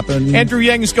to happen. Andrew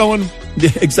Yang's going,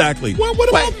 exactly. Well, what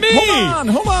about me?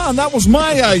 Hold on. That was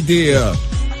my idea.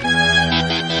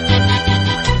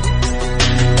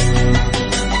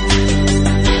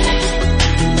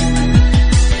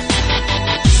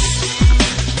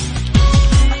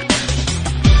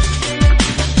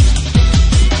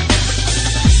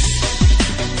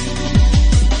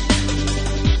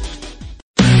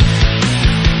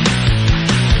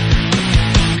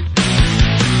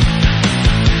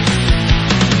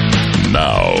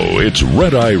 It's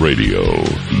Red Eye Radio.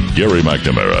 Gary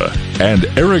McNamara and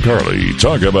Eric Harley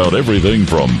talk about everything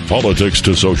from politics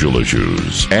to social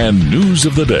issues and news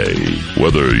of the day.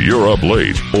 Whether you're up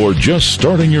late or just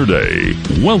starting your day,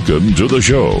 welcome to the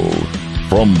show.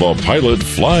 From the Pilot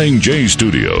Flying J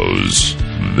Studios,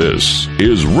 this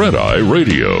is Red Eye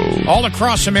Radio. All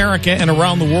across America and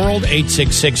around the world,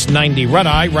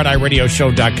 866-90-RED-EYE,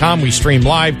 RedEyeRadioshow.com. We stream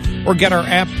live or get our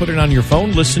app, put it on your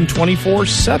phone, listen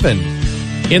 24/7.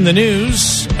 In the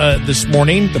news this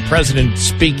morning, the president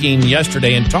speaking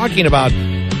yesterday and talking about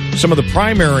some of the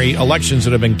primary elections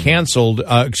that have been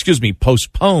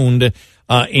postponed,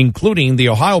 including the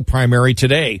Ohio primary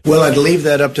today. Well, I'd leave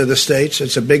that up to the states.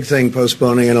 It's a big thing,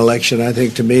 postponing an election. I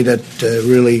think, to me, that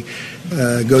really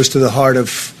goes to the heart of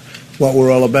what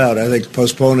we're all about. I think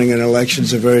postponing an election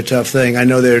is a very tough thing. I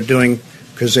know they're doing,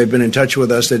 because they've been in touch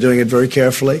with us, they're doing it very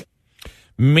carefully.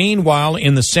 Meanwhile,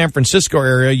 in the San Francisco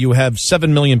area, you have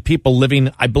 7 million people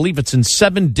living, I believe it's in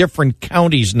 7 different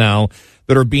counties now,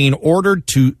 that are being ordered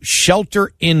to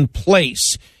shelter in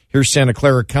place. Here's Santa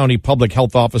Clara County Public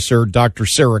Health Officer Dr.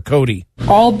 Sarah Cody.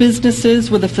 All businesses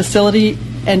with a facility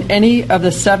in any of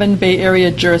the 7 Bay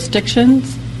Area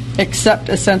jurisdictions, except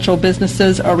essential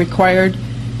businesses, are required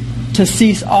to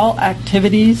cease all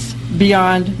activities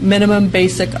beyond minimum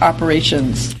basic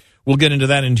operations. We'll get into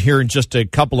that in here in just a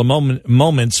couple of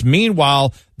moments.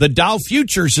 Meanwhile, the Dow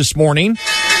futures this morning.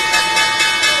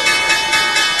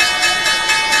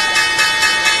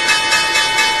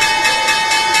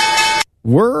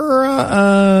 We're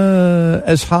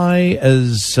as high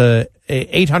as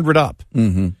 800 up.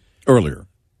 Earlier.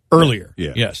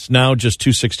 Yeah. Yes. Now just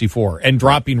 264 and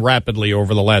dropping rapidly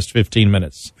over the last 15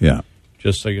 minutes. Yeah.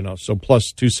 Just so you know. So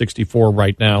plus 264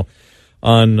 right now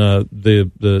on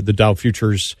the Dow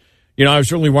futures. I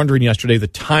was really wondering yesterday the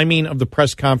timing of the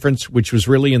press conference, which was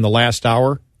really in the last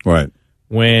hour. Right.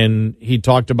 When he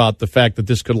talked about the fact that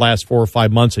this could last 4 or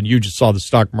 5 months, and you just saw the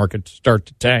stock market start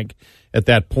to tank at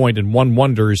that point, and one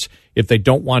wonders if they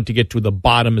don't want to get to the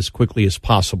bottom as quickly as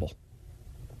possible.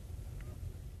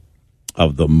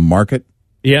 Of the market?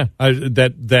 Yeah,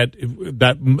 that's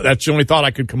the only thought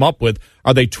I could come up with.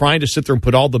 Are they trying to sit there and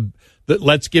put all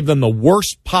let's give them the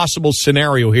worst possible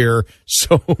scenario here,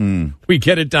 so we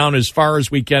get it down as far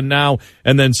as we can now,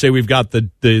 and then say we've got the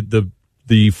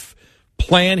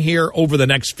plan here over the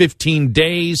next 15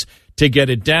 days to get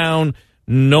it down.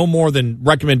 No more than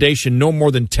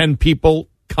 10 people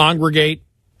congregate.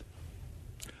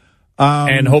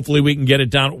 And hopefully we can get it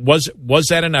down. Was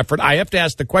that an effort? I have to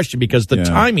ask the question because the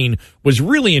timing was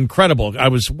really incredible. I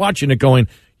was watching it going,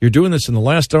 you're doing this in the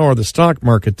last hour of the stock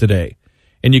market today.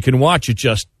 And you can watch it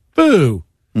just, going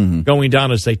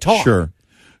down as they talk.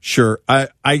 Sure. I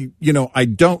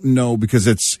don't know, because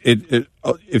it's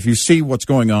if you see what's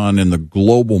going on in the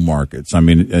global markets, I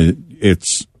mean,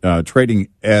 it's trading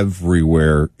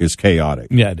everywhere is chaotic.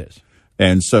 Yeah, it is.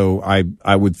 And so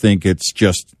I would think it's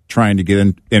just trying to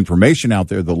get information out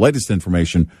there, the latest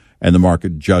information, and the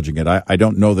market judging it. I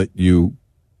don't know where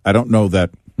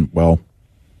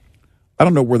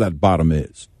that bottom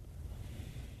is.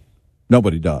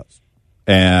 Nobody does.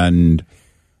 And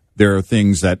there are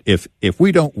things that if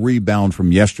we don't rebound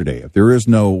from yesterday, if there is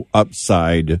no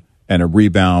upside and a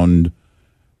rebound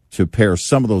to pair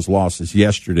some of those losses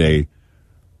yesterday,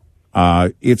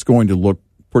 it's going to look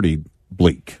pretty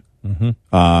bleak.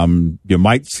 You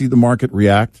might see the market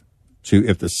react to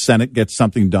if the Senate gets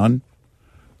something done,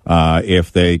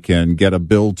 if they can get a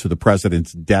bill to the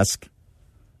president's desk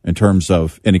in terms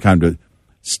of any kind of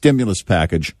stimulus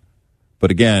package.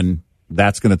 But again,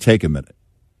 that's going to take a minute.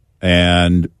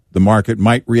 And the market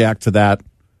might react to that.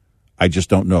 I just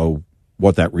don't know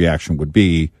what that reaction would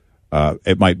be.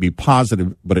 It might be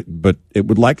positive, but it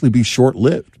would likely be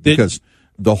short-lived because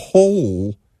the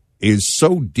hole is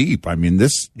so deep. I mean,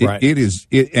 it's.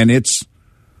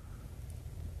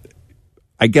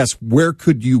 I guess where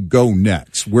could you go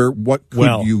next? What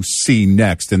could you see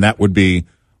next? And that would be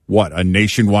what, a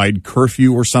nationwide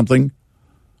curfew or something?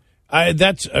 Where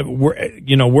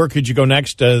could you go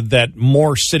next? That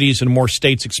more cities and more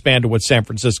states expand to what San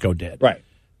Francisco did. Right.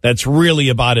 That's really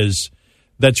about as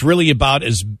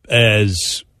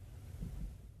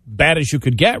bad as you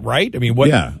could get, right? I mean,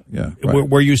 right.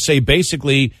 Where you say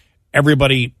basically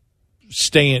everybody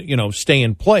stay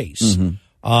in place. Mm-hmm.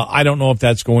 I don't know if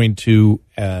that's going to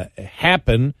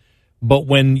happen, but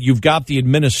when you've got the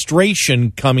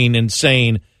administration coming and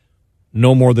saying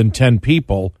no more than 10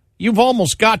 people, you've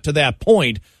almost got to that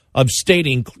point of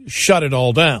stating shut it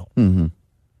all down. Mm-hmm.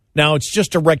 Now, it's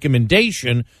just a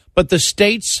recommendation, but the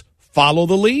states follow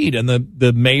the lead, and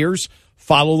the mayors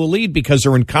follow the lead because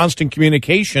they're in constant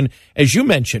communication, as you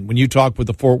mentioned when you talked with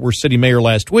the Fort Worth City mayor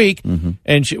last week, mm-hmm.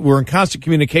 and we're in constant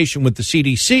communication with the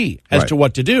CDC as to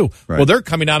what to do. Right. Well, they're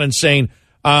coming out and saying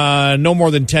no more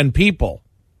than 10 people.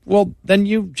 Well, then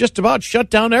you just about shut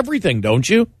down everything, don't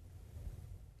you?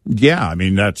 Yeah, I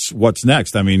mean, that's what's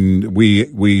next. I mean,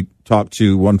 we talked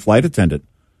to one flight attendant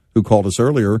who called us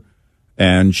earlier,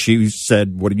 and she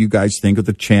said, what do you guys think of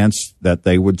the chance that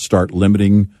they would start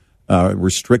limiting,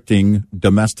 restricting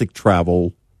domestic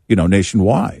travel,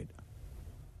 nationwide?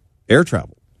 Air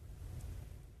travel.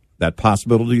 That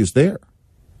possibility is there.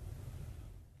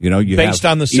 You based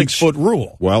on the 6-foot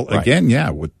rule. Well, right.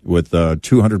 Again, with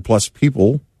 200 plus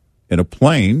people in a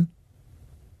plane,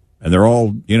 and they're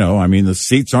all, the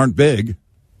seats aren't big.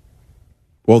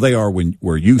 Well, they are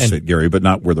where you sit, Gary, but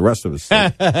not where the rest of us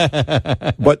sit.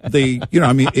 But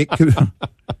it could.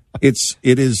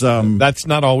 It is. That's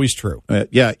not always true.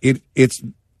 It's.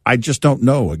 I just don't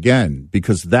know again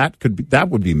because that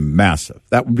would be massive.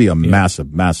 That would be a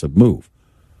massive move.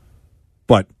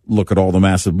 But look at all the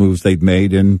massive moves they've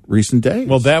made in recent days.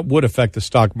 Well, that would affect the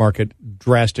stock market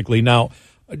drastically. Now,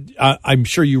 I'm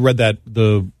sure you read that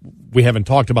we haven't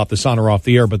talked about this on or off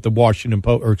the air, but the Washington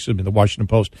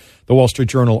Post, the Wall Street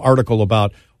Journal article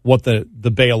about what the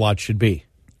bailout should be.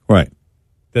 Right.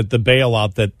 That the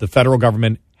bailout that the federal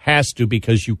government has to,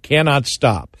 because you cannot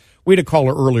stop. We had a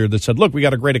caller earlier that said, look, we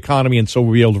got a great economy, and so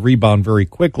we'll be able to rebound very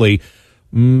quickly.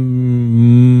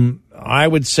 I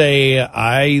would say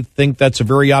I think that's a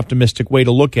very optimistic way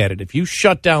to look at it. If you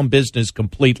shut down business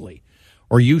completely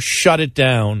or you shut it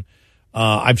down,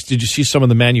 did you see some of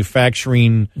the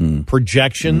manufacturing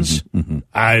projections?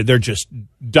 Mm-hmm. They're just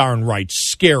darn right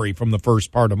scary from the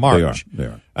first part of March. They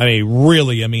are. I mean,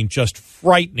 really, just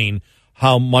frightening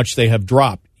how much they have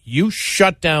dropped. You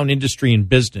shut down industry and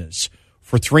business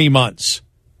for 3 months.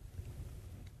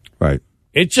 Right.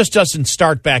 It just doesn't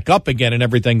start back up again and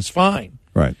everything's fine.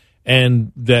 Right.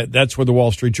 And that's where the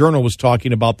Wall Street Journal was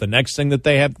talking about the next thing that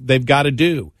they've got to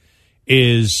do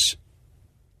is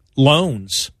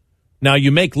loans. Now,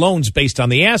 you make loans based on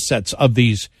the assets of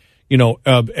these,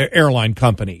 airline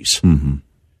companies.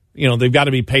 Mm-hmm. They've got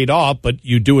to be paid off, but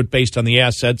you do it based on the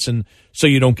assets, and so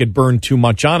you don't get burned too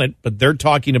much on it. But they're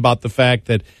talking about the fact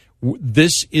that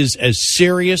this is as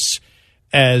serious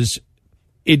as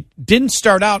it didn't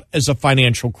start out as a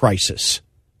financial crisis,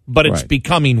 but it's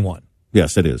becoming one.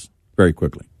 Yes, it is, very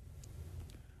quickly.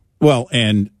 Well,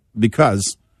 and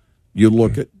because you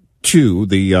look at, too,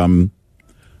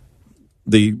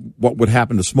 what would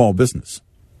happen to small business.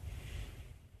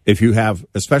 If you have,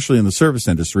 especially in the service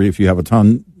industry, if you have a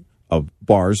ton of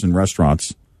bars and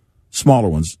restaurants, smaller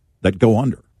ones, that go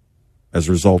under as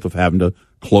a result of having to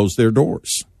close their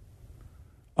doors.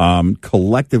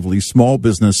 Collectively, small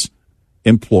business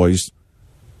employs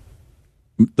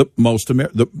the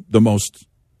most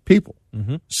people.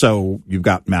 Mm-hmm. So you've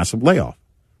got massive layoff.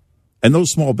 And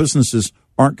those small businesses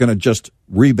aren't going to just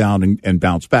rebound and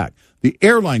bounce back. The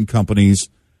airline companies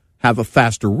have a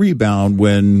faster rebound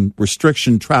when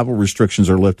travel restrictions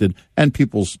are lifted and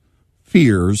people's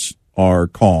fears are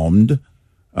calmed.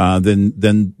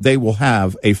 Then they will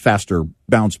have a faster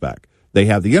bounce back. They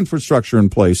have the infrastructure in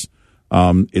place.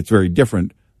 It's very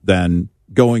different than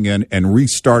going in and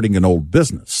restarting an old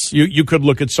business. You could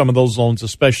look at some of those loans,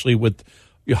 especially with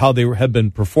how they have been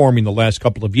performing the last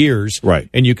couple of years. Right.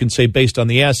 And you can say based on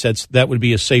the assets, that would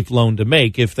be a safe loan to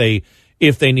make if they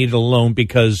needed a loan,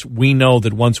 because we know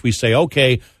that once we say,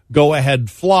 okay, go ahead,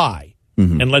 fly,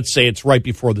 and let's say it's right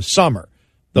before the summer,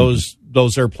 those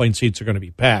airplane seats are going to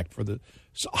be packed for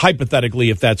hypothetically,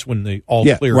 if that's when the all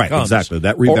clear comes. Exactly.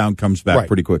 That rebound comes back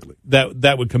pretty quickly.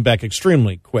 That would come back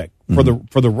extremely quick. For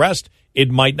the rest, it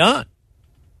might not.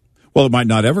 Well, it might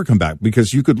not ever come back,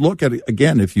 because you could look at it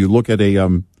again if you look at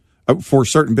for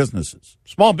certain businesses.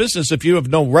 Small business, if you have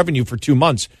no revenue for 2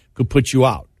 months, could put you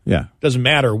out. Yeah. Doesn't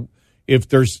matter if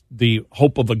there's the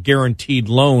hope of a guaranteed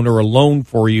loan or a loan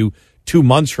for you 2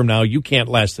 months from now. You can't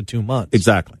last the 2 months.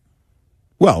 Exactly.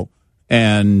 Well,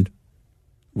 and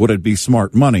would it be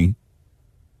smart money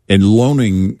in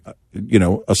loaning,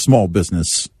 a small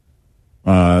business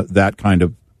that kind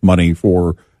of money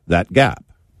for that gap?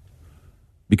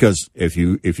 Because if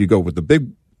you go with the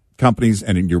big companies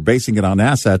and you're basing it on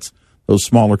assets, those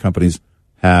smaller companies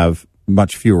have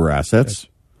much fewer assets,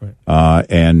 yes. Right.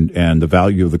 And the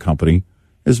value of the company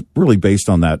is really based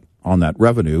on that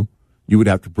revenue. You would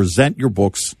have to present your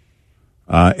books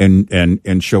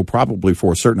and show probably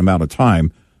for a certain amount of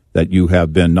time that you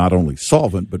have been not only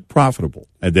solvent but profitable,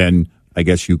 and then I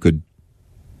guess you could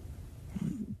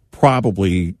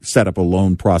probably set up a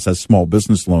loan process, small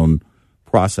business loan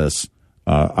process.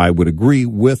 I would agree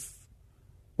with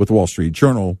the Wall Street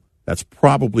Journal. That's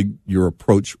probably your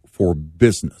approach for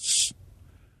business.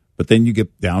 But then you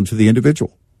get down to the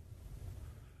individual.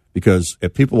 Because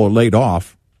if people are laid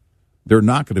off, they're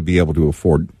not going to be able to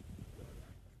afford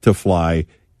to fly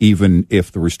even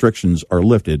if the restrictions are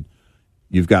lifted.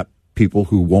 You've got people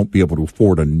who won't be able to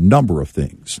afford a number of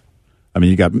things. I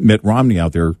mean, you got Mitt Romney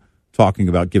out there talking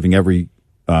about giving every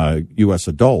U.S.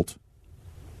 adult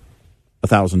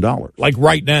 $1,000. Like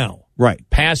right now. Right.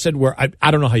 Pass it where I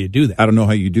don't know how you do that. I don't know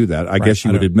how you do that. I guess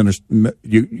you would administer through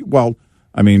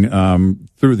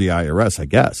the IRS, I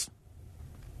guess.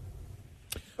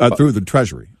 Through the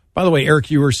Treasury. By the way, Eric,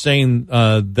 you were saying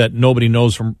that nobody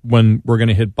knows from when we're going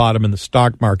to hit bottom in the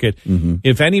stock market. Mm-hmm.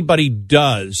 If anybody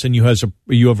does, and you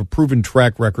have a proven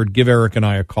track record, give Eric and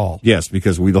I a call. Yes,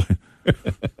 because we'd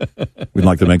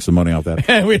like to make some money off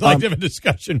that. We'd like to have a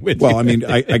discussion with you. Well, I mean,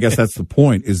 I guess that's the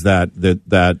point, is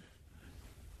that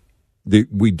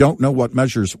we don't know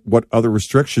what other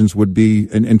restrictions would be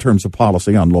in terms of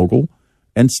policy on local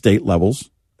and state levels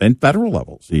and federal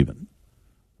levels even.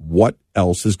 What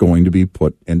else is going to be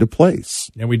put into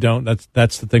place? And we don't.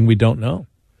 That's the thing we don't know.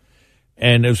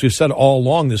 And as we've said all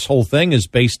along, this whole thing is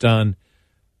based on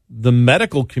the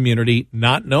medical community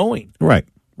not knowing. Right.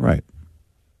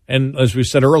 And as we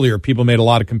said earlier, people made a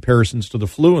lot of comparisons to the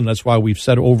flu, and that's why we've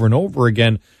said over and over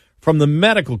again, from the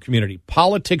medical community,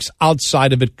 politics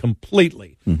outside of it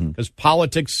completely, because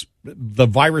politics, the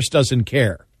virus doesn't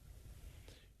care.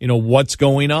 What's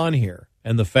going on here.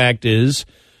 And the fact is,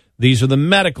 these are the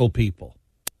medical people,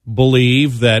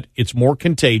 believe that it's more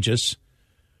contagious,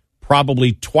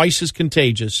 probably twice as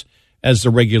contagious as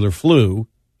the regular flu.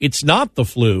 It's not the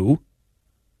flu,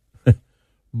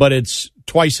 but it's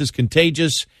twice as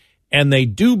contagious. And they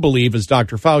do believe, as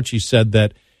Dr. Fauci said,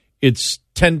 that it's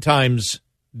 10 times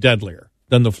deadlier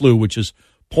than the flu, which is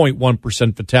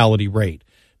 0.1% fatality rate.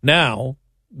 Now,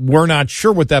 we're not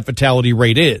sure what that fatality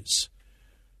rate is.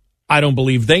 I don't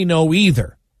believe they know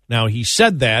either. Now, he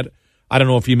said that. I don't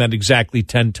know if he meant exactly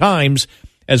 10 times.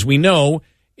 As we know,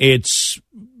 it's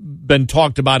been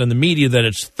talked about in the media that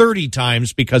it's 30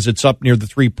 times because it's up near the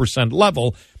 3%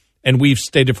 level. And we've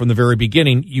stated from the very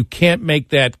beginning, you can't make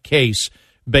that case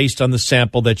based on the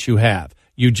sample that you have.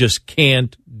 You just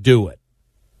can't do it.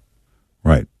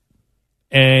 Right.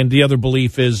 And the other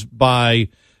belief is by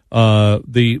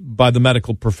the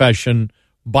medical profession,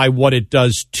 by what it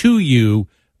does to you,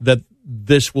 that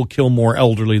this will kill more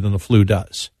elderly than the flu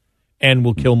does, and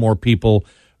will kill more people,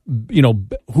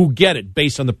 who get it,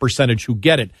 based on the percentage who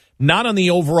get it, not on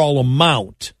the overall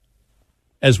amount,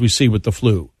 as we see with the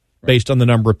flu, based on the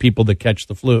number of people that catch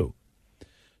the flu.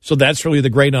 So that's really the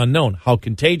great unknown. How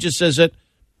contagious is it,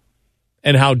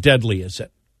 and how deadly is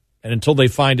it? And until they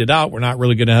find it out, we're not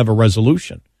really going to have a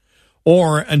resolution,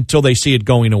 or until they see it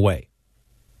going away.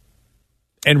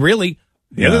 And really,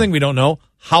 the other thing we don't know,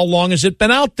 how long has it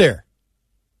been out there?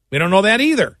 We don't know that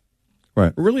either.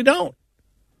 Right. We really don't.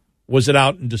 Was it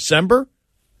out in December?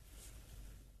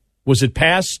 Was it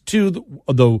passed to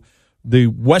the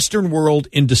Western world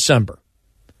in December?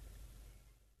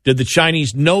 Did the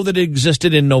Chinese know that it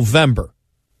existed in November?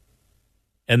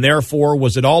 And therefore,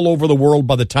 was it all over the world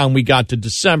by the time we got to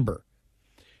December?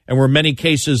 And were many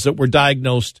cases that were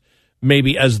diagnosed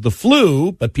maybe as the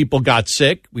flu, but people got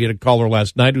sick. We had a caller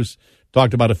last night who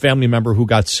talked about a family member who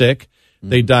got sick.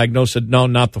 They diagnosed it, no,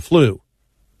 not the flu.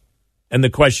 And the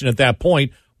question at that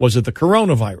point, was it the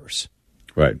coronavirus?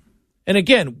 Right. And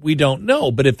again, we don't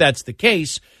know. But if that's the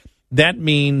case, that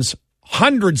means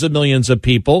hundreds of millions of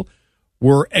people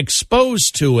were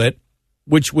exposed to it,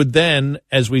 which would then,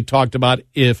 as we talked about,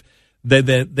 if they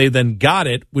then got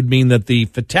it, would mean that the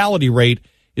fatality rate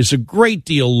is a great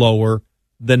deal lower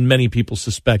than many people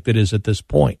suspect it is at this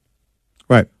point.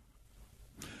 Right.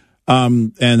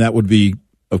 And that would be,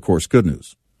 of course, good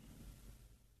news.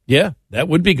 Yeah, that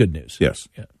would be good news. Yes.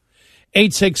 Yeah.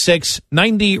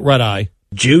 866-90-RED-EYE.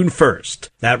 June 1st.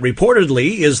 That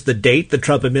reportedly is the date the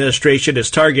Trump administration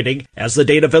is targeting as the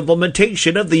date of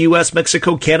implementation of the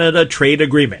U.S.-Mexico-Canada Trade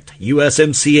Agreement,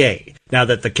 USMCA, now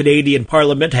that the Canadian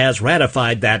Parliament has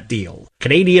ratified that deal.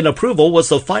 Canadian approval was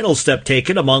the final step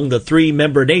taken among the 3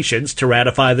 member nations to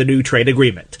ratify the new trade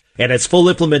agreement, and its full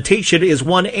implementation is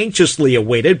one anxiously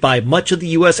awaited by much of the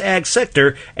U.S. ag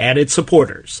sector and its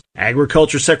supporters.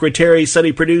 Agriculture Secretary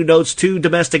Sonny Perdue notes 2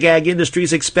 domestic ag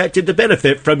industries expected to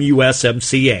benefit from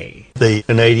USMCA. The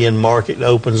Canadian market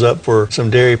opens up for some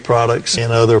dairy products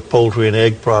and other poultry and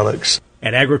egg products.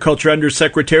 And Agriculture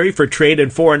Undersecretary for Trade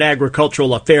and Foreign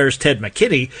Agricultural Affairs Ted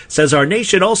McKinney says our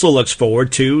nation also looks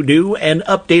forward to new and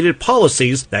updated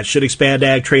policies that should expand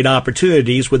ag trade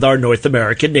opportunities with our North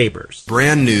American neighbors.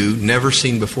 Brand new, never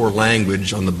seen before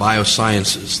language on the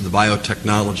biosciences, the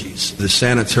biotechnologies, the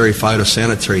sanitary,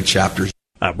 phytosanitary chapters.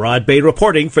 I'm Rod Bay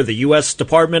reporting for the U.S.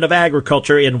 Department of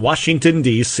Agriculture in Washington,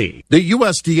 D.C. The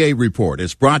USDA report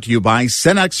is brought to you by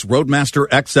Cenex Roadmaster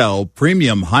XL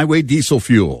Premium Highway Diesel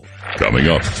Fuel. Coming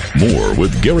up, more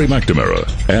with Gary McNamara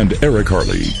and Eric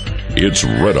Harley. It's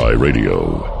Red Eye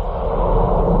Radio.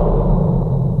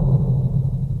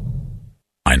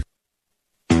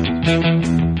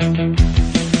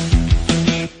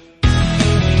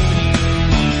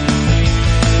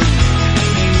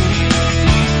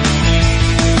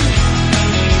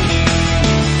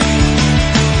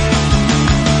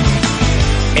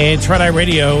 It's Red Eye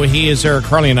Radio. He is Eric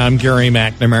Harley, and I'm Gary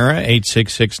McNamara,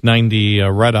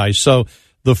 866-90-RED-EYE. So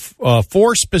the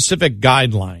 4 specific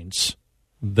guidelines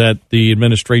that the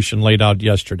administration laid out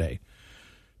yesterday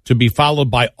to be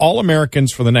followed by all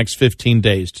Americans for the next 15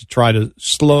 days to try to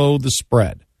slow the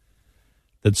spread,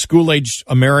 that school-aged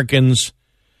Americans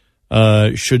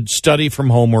should study from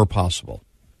home where possible.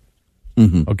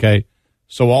 Mm-hmm. Okay?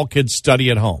 So all kids study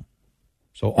at home.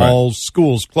 So all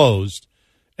schools closed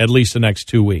at least the next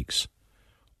 2 weeks.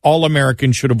 All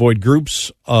Americans should avoid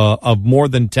groups of more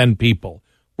than 10 people.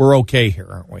 We're okay here,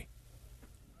 aren't we?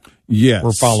 Yes.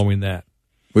 We're following that.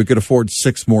 We could afford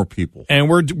 6 more people. And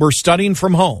we're studying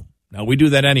from home. Now, we do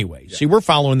that anyway. Yeah. See, we're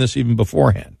following this even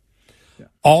beforehand. Yeah.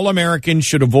 All Americans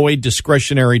should avoid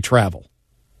discretionary travel.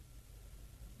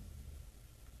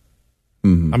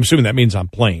 Mm-hmm. I'm assuming that means on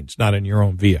planes, not in your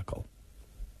own vehicle.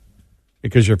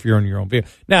 Because if you're in your own vehicle.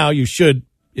 Now, you should,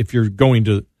 if you're going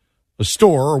to a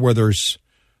store where there's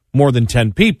more than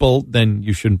 10 people, then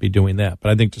you shouldn't be doing that.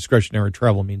 But I think discretionary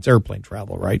travel means airplane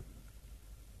travel, right?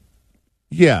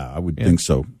 Yeah, I would think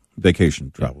so.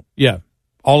 Vacation travel. Yeah.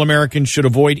 All Americans should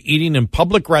avoid eating in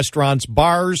public restaurants,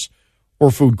 bars, or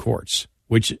food courts,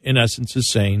 which in essence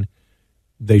is saying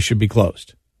they should be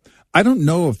closed. I don't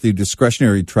know if the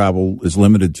discretionary travel is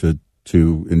limited to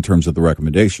in terms of the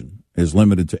recommendation, is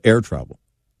limited to air travel.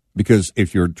 Because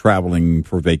if you're traveling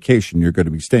for vacation, you're going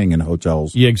to be staying in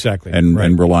hotels. Yeah, exactly.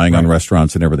 And relying on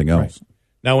restaurants and everything else. Right.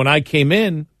 Now, when I came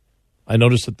in, I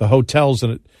noticed that the hotels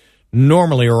that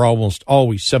normally are almost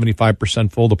always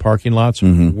 75% full, the parking lots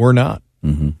were not.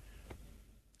 Mm-hmm.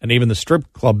 And even the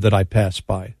strip club that I passed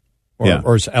by,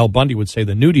 or as Al Bundy would say,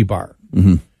 the nudie bar,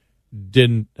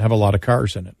 didn't have a lot of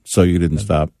cars in it. So you didn't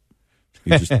stop?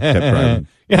 You just kept driving?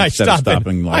 Yeah, Instead of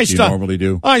stopping like you normally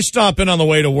do? I stop in on the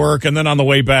way to work and then on the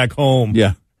way back home.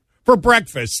 Yeah. For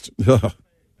breakfast. No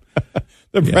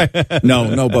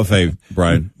buffet,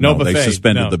 Brian. No buffet. They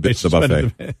suspended the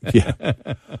buffet.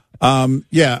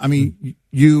 Yeah. I mean,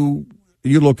 you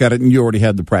look at it and you already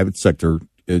had the private sector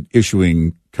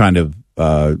issuing kind of,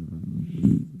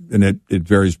 and it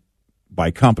varies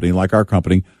by company, like our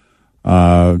company.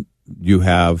 You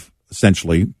have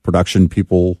essentially production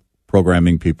people,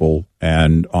 programming people,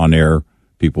 and on-air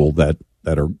people that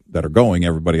are going.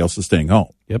 Everybody else is staying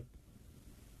home. Yep.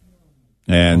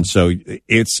 And so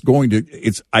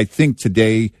I think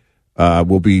today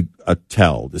will be a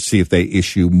tell to see if they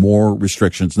issue more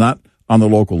restrictions, not on the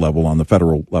local level, on the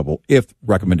federal level, if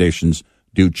recommendations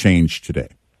do change today.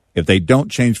 If they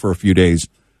don't change for a few days,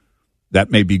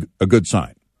 that may be a good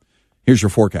sign. Here's your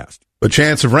forecast. The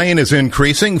chance of rain is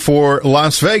increasing for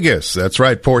Las Vegas. That's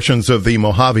right. Portions of the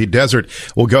Mojave Desert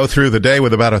will go through the day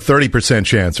with about a 30%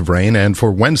 chance of rain. And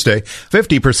for Wednesday,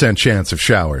 50% chance of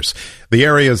showers. The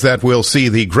areas that will see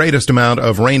the greatest amount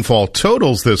of rainfall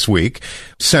totals this week: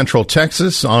 Central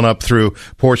Texas on up through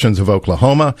portions of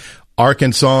Oklahoma,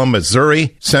 Arkansas,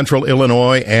 Missouri, central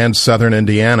Illinois, and southern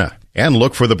Indiana. And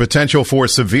look for the potential for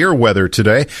severe weather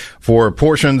today for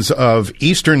portions of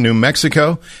eastern New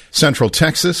Mexico, central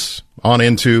Texas, on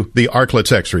into the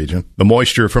Arklatex region. The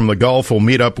moisture from the Gulf will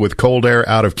meet up with cold air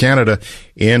out of Canada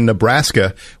in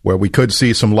Nebraska, where we could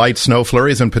see some light snow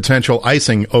flurries and potential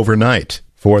icing overnight.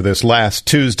 For this last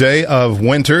Tuesday of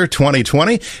winter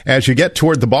 2020, as you get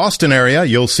toward the Boston area,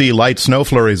 you'll see light snow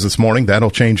flurries this morning. That'll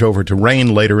change over to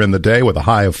rain later in the day with a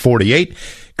high of 48.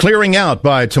 Clearing out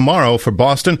by tomorrow for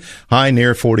Boston, high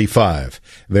near 45.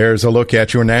 There's a look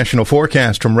at your national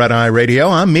forecast from Red Eye Radio.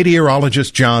 I'm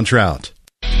meteorologist John Trout.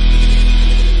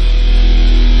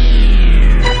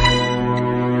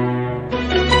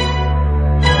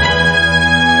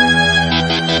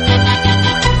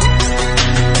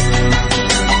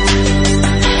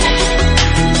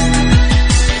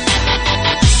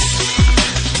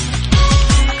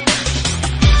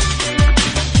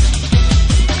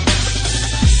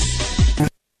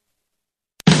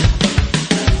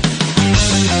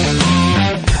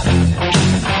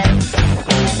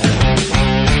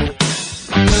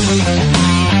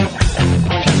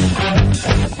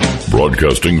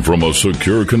 Broadcasting from a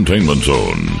secure containment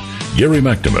zone, Gary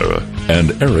McNamara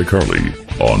and Eric Harley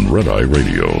on Red Eye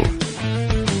Radio.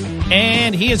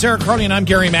 And he is Eric Harley, and I'm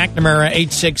Gary McNamara,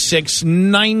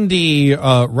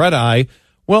 866-90 Red Eye.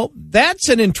 Well, that's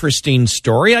an interesting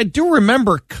story. I do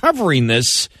remember covering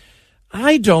this,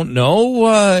 I don't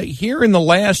know, here in the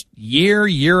last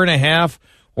year and a half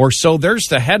or so. There's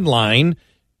the headline: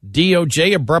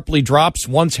 DOJ abruptly drops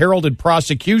once heralded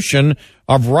prosecution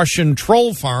of Russian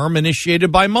troll farm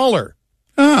initiated by Mueller.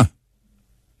 I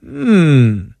don't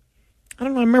know. I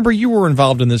remember you were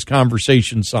involved in this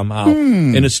conversation somehow.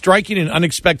 In a striking and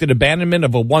unexpected abandonment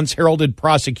of a once heralded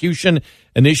prosecution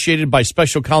initiated by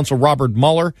special counsel Robert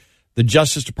Mueller, the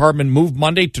Justice Department moved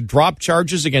Monday to drop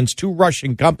charges against 2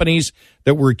 Russian companies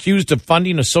that were accused of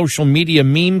funding a social media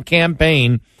meme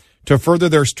campaign to further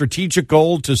their strategic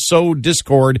goal to sow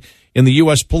discord in the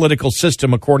U.S. political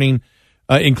system, including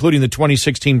the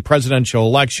 2016 presidential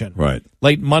election. Right.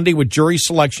 Late Monday, with jury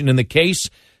selection in the case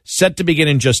set to begin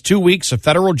in just 2 weeks, a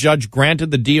federal judge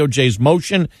granted the DOJ's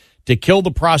motion to kill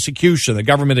the prosecution. The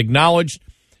government acknowledged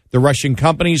the Russian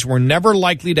companies were never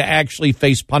likely to actually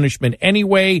face punishment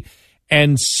anyway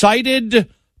and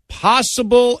cited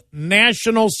possible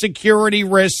national security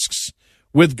risks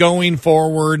with going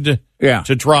forward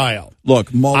to trial.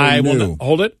 Look, Mueller knew.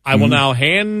 Hold it. I will now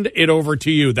hand it over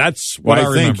to you. That's what I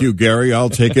remember. Thank you, Gary. I'll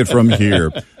take it from here.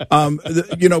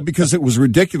 Because it was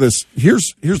ridiculous.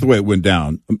 Here's the way it went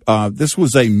down. This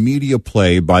was a media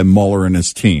play by Mueller and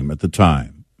his team at the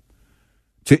time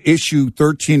to issue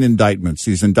 13 indictments.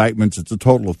 These indictments, it's a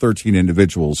total of 13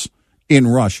 individuals in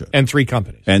Russia. And 3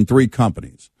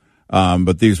 companies.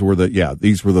 But these were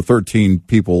the 13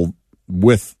 people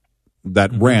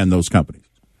that ran those companies.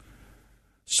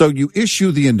 So you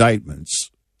issue the indictments.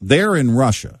 They're in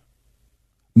Russia.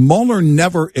 Mueller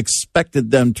never expected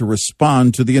them to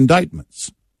respond to the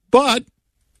indictments. But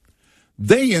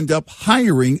they end up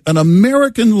hiring an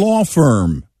American law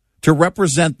firm to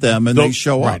represent them, and they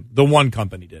show up. The one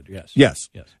company did, yes. Yes.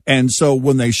 And so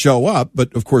when they show up,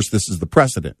 but of course this is the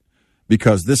precedent,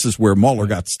 because this is where Mueller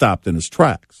got stopped in his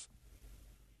tracks.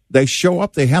 They show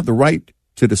up, they have the right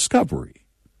to discovery,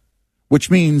 which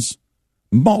means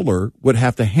Mueller would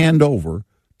have to hand over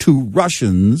to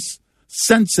Russians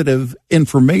sensitive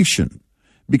information,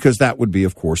 because that would be,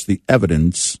 of course, the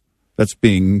evidence that's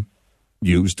being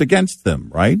used against them,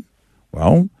 right?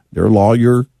 Well, their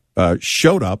lawyer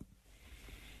showed up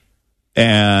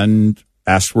and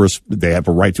asked they have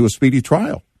a right to a speedy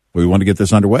trial. We want to get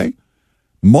this underway.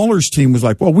 Mueller's team was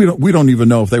like, well, we don't even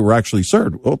know if they were actually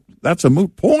served. Well, that's a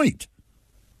moot point,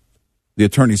 the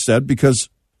attorney said, because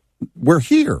we're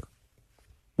here.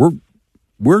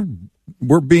 We're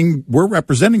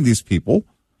representing these people,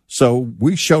 so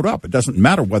we showed up. It doesn't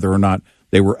matter whether or not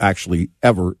they were actually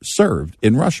ever served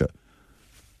in Russia.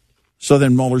 So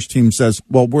then Mueller's team says,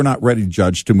 well, we're not ready,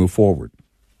 Judge, to move forward.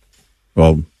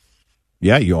 Well,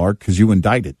 yeah, you are, because you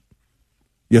indicted.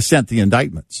 You sent the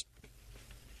indictments.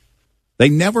 They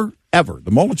never, ever, the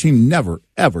Mueller team never,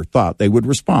 ever thought they would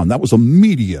respond. That was a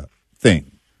media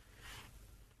thing.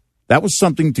 That was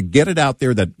something to get it out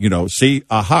there that, see,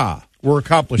 aha. We're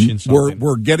accomplishing something.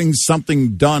 We're getting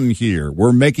something done here.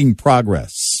 We're making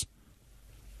progress.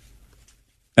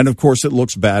 And, of course, it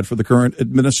looks bad for the current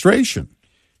administration.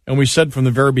 And we said from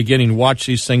the very beginning, watch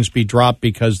these things be dropped,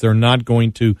 because they're not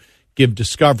going to give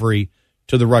discovery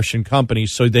to the Russian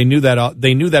companies. So they knew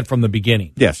that from the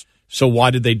beginning. Yes. So why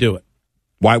did they do it?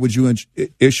 Why would you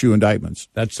issue indictments?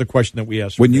 That's the question that we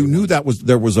asked. When you knew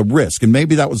there was a risk, and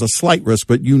maybe that was a slight risk,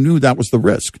 but you knew that was the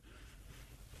risk.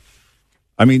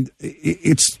 I mean,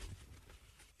 it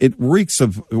reeks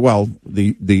of, well,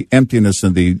 the emptiness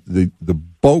and the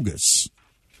bogus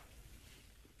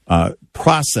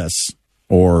process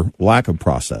or lack of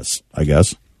process, I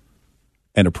guess,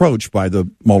 and approach by the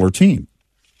Mueller team.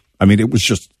 I mean,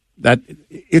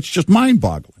 it's just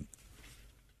mind-boggling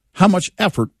how much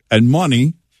effort and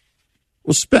money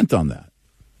was spent on that.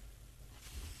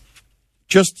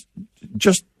 Just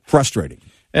frustrating.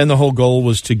 And the whole goal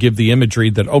was to give the imagery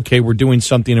that, okay, we're doing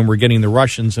something and we're getting the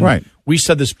Russians. And right. We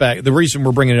said this back. The reason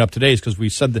we're bringing it up today is because we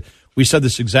said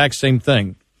this exact same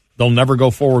thing. They'll never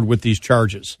go forward with these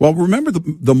charges. Well, remember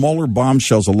the Mueller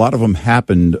bombshells, a lot of them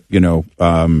happened,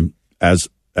 as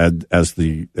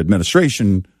the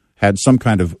administration had some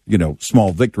kind of,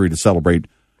 small victory to celebrate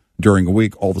during a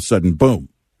week, all of a sudden, boom,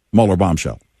 Mueller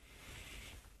bombshell.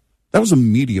 That was a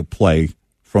media play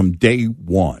from day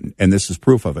one, and this is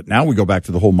proof of it. Now we go back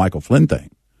to the whole Michael Flynn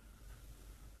thing.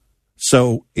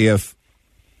 So if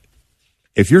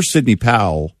you're Sidney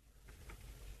Powell,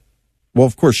 well,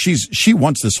 of course, she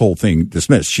wants this whole thing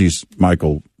dismissed. She's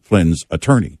Michael Flynn's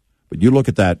attorney. But you look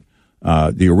at that,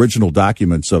 the original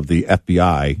documents of the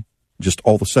FBI just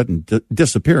all of a sudden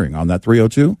disappearing on that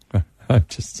 302. I'm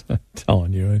just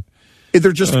telling you.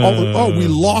 They're just, we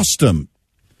lost him.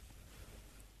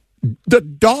 The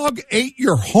dog ate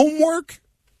your homework?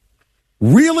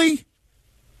 Really?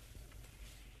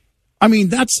 I mean,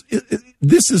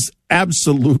 this is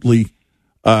absolutely,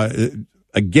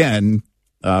 again,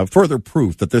 further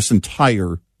proof that this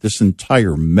entire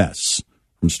mess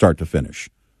from start to finish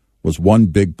was one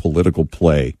big political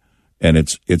play, and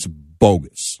it's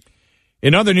bogus.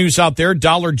 In other news out there,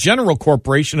 Dollar General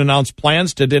Corporation announced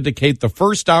plans to dedicate the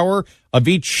first hour of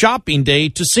each shopping day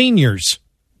to seniors.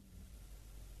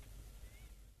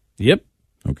 Yep.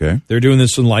 Okay. They're doing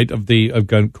this in light of the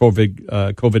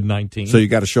COVID-19. So you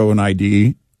got to show an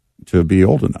ID to be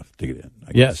old enough to get in,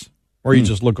 I guess. Yes. Or you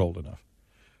just look old enough.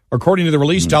 According to the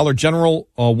release, Dollar General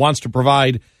wants to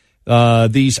provide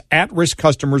these at-risk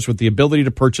customers with the ability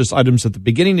to purchase items at the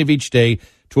beginning of each day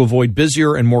to avoid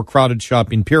busier and more crowded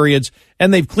shopping periods,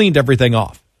 and they've cleaned everything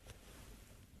off.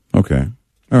 Okay.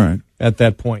 All right. At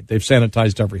that point, they've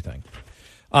sanitized everything.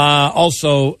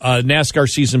 Also, NASCAR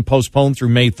season postponed through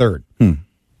May 3rd.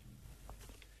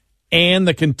 And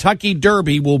the Kentucky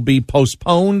Derby will be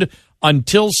postponed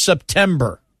until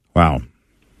September. Wow.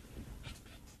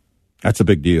 That's a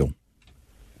big deal.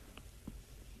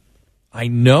 I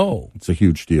know. It's a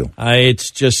huge deal.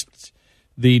 It's just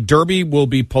the Derby will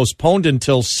be postponed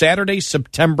until Saturday,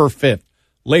 September 5th,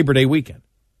 Labor Day weekend.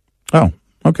 Oh,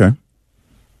 okay.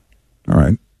 All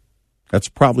right. That's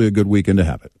probably a good weekend to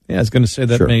have it. Yeah, I was going to say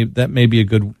that Sure. that may be a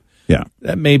good. Yeah,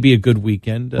 that may be a good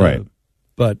weekend. Right.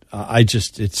 But I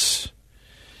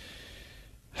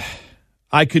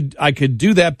could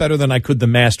do that better than I could the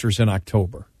Masters in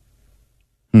October.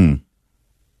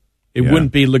 It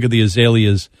wouldn't be look at the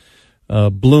azaleas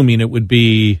blooming. It would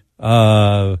be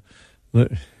no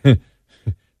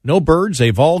birds.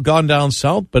 They've all gone down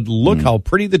south. But look how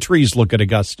pretty the trees look at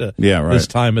Augusta. Yeah, right. This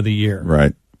time of the year.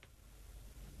 Right.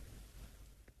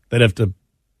 They'd have to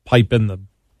pipe in the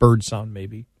bird sound,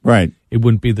 maybe. Right. It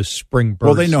wouldn't be the spring birds.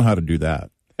 Well, they know how to do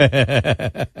that.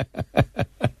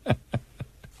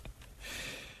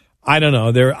 I don't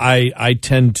know. I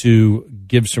tend to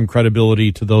give some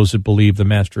credibility to those that believe the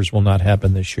Masters will not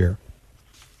happen this year.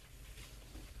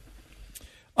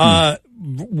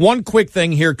 One quick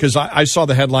thing here, because I saw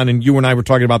the headline, and you and I were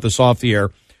talking about this off the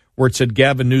air, where it said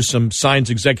Gavin Newsom signs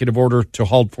executive order to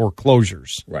halt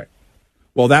foreclosures. Right.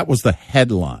 Well, that was the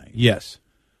headline. Yes.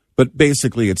 But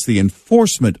basically, it's the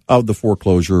enforcement of the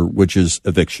foreclosure, which is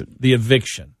eviction. The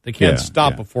eviction. They can't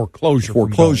stop a foreclosure.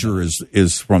 Foreclosure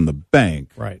is from the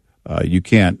bank. Right. You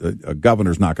can't. A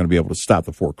governor's not going to be able to stop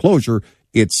the foreclosure.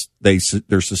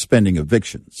 They're suspending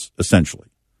evictions essentially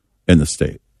in the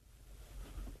state.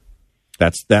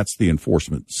 That's the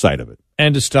enforcement side of it.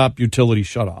 And to stop utility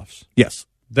shutoffs. Yes.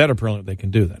 That apparently they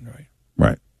can do then, right?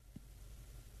 Right.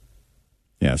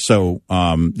 Yeah. So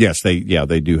yes, they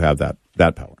do have that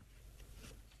power.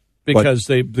 Because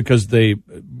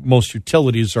most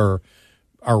utilities are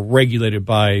regulated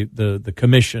by the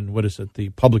commission. What is it? The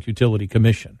Public Utility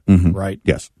Commission, right?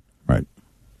 Yes, right.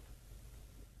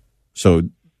 So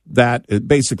that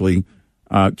basically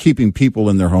keeping people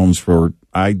in their homes for,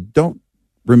 I don't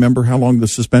remember how long the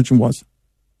suspension was.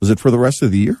 Was it for the rest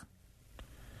of the year?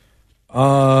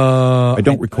 I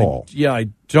don't recall. I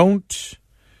don't.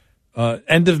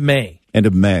 End of May. End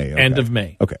of May. Okay. End of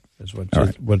May. Okay. Is what All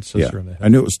says, right. what it says Yeah. here in the head. I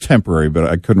knew it was temporary, but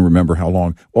I couldn't remember how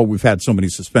long. Well, we've had so many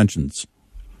suspensions.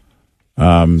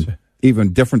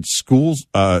 Even different schools,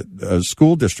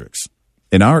 school districts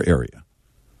in our area.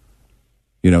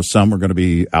 You know, some are going to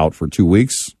be out for 2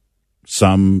 weeks,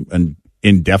 some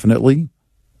indefinitely.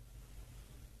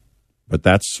 But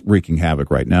that's wreaking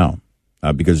havoc right now,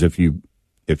 because if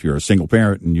you're a single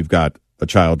parent and you've got a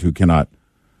child who cannot,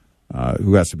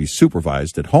 who has to be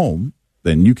supervised at home,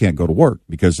 then you can't go to work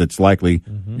because it's likely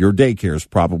your daycare is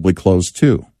probably closed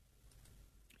too.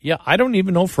 Yeah, I don't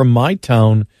even know from my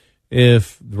town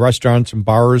if the restaurants and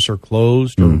bars are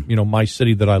closed or, you know, my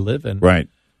city that I live in. Right.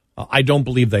 I don't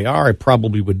believe they are. I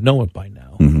probably would know it by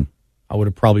now. Mm-hmm. I would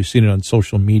have probably seen it on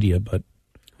social media, but.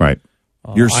 Right.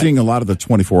 You're seeing a lot of the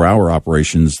 24-hour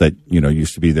operations that, you know,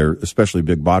 used to be there, especially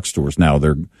big box stores. Now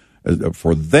they're,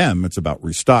 for them, it's about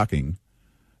restocking,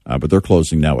 but they're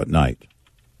closing now at night,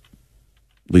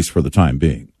 at least for the time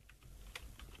being.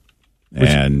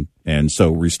 And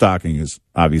so restocking is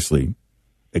obviously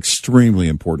extremely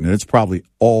important. And it's probably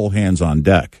all hands on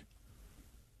deck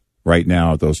right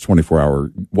now at those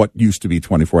 24-hour, what used to be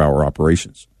 24-hour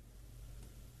operations.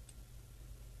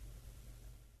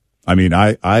 I mean,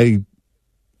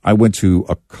 I went to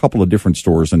a couple of different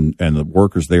stores and the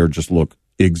workers there just look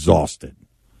exhausted.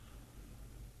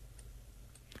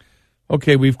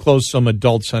 Okay, we've closed some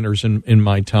adult centers in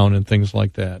my town and things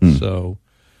like that. So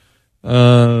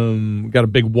got a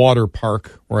big water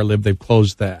park where I live. They've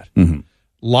closed that.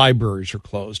 Libraries are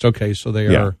closed. Okay, so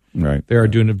they are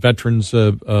doing veterans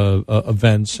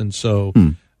events, and so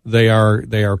they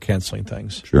are canceling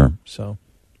things. Sure. So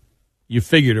you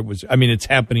figured it was. I mean, it's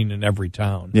happening in every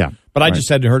town. Yeah. But I just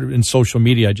hadn't heard it in social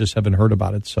media. I just haven't heard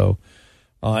about it. So,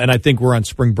 and I think we're on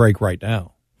spring break right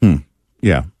now.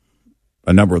 Yeah.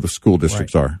 A number of the school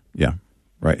districts are. Yeah.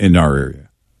 Right. In our area.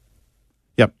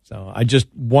 Yep. So I just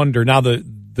wonder now.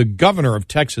 The governor of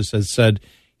Texas has said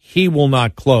he will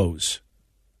not close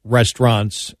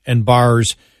restaurants and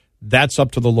bars. That's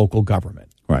up to the local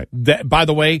government. Right. By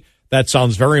the way, that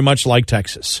sounds very much like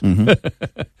Texas.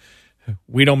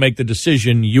 We don't make the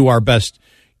decision. You are best.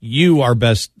 You are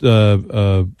best.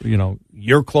 You know,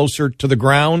 you're closer to the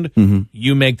ground.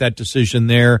 You make that decision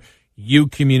there. You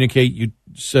communicate. You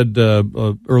said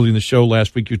early in the show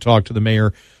last week, you talked to the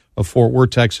mayor of Fort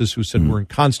Worth, Texas, who said we're in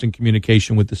constant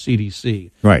communication with the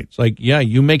CDC. Right. It's like, yeah,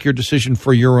 you make your decision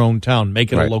for your own town.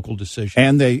 Make it a local decision.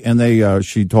 And they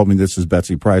she told me, this is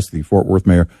Betsy Price, the Fort Worth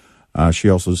mayor. She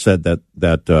also said that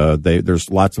there's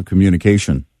lots of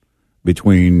communication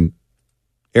between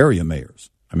area mayors.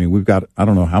 I mean, we've got, I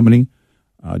don't know how many,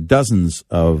 dozens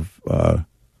of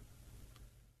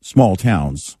small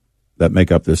towns that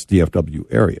make up this DFW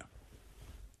area,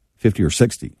 50 or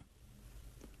 60.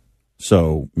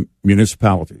 So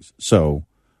municipalities. So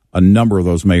a number of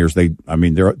those mayors, they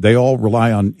all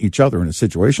rely on each other in a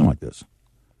situation like this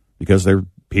because they're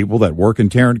people that work in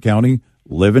Tarrant County,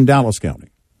 live in Dallas County.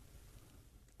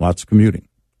 Lots of commuting,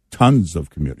 tons of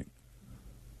commuting.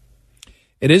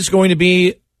 It is going to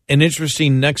be an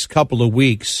interesting next couple of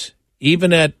weeks,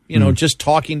 even at, just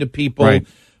talking to people. Right.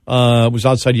 I was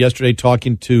outside yesterday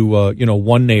talking to,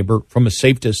 one neighbor from a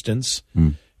safe distance.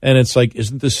 And it's like,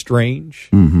 isn't this strange?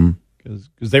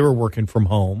 Because they were working from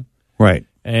home. Right.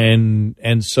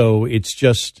 And so it's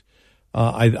just,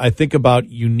 I think about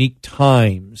unique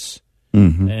times.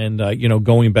 And,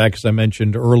 going back, as I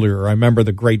mentioned earlier, I remember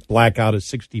the great blackout of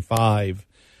 65.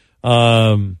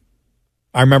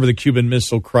 I remember the Cuban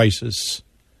Missile Crisis.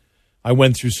 I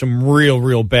went through some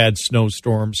real bad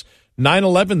snowstorms.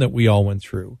 9/11 that we all went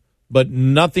through. But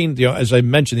nothing, as I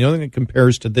mentioned, the only thing that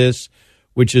compares to this,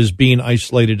 which is being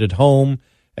isolated at home,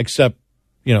 except,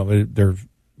 the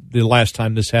last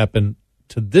time this happened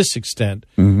to this extent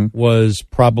was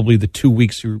probably the 2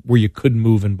 weeks where you couldn't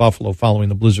move in Buffalo following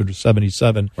the blizzard of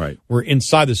 77. Right. Where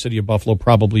inside the city of Buffalo,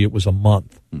 probably it was a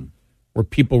month where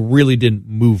people really didn't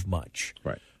move much.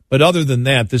 Right. But other than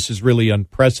that, this is really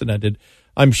unprecedented.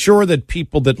 I'm sure that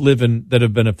people that that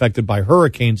have been affected by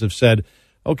hurricanes have said,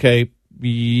 okay,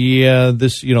 yeah,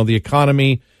 this, the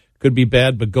economy could be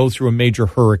bad, but go through a major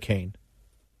hurricane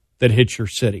that hits your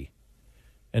city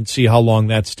and see how long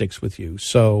that sticks with you.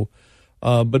 So,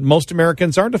 but most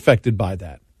Americans aren't affected by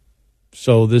that.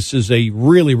 So this is a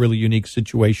really unique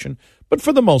situation. But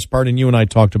for the most part, and you and I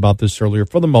talked about this earlier,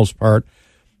 for the most part,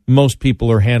 most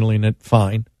people are handling it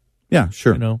fine. Yeah,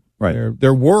 sure. Right.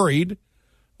 They're worried,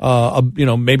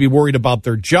 maybe worried about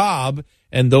their job,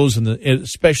 and those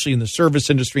especially in the service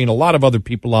industry and a lot of other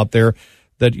people out there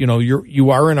that, you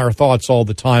are in our thoughts all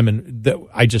the time. And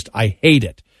I hate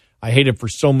it. I hate it for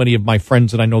so many of my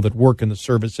friends that I know that work in the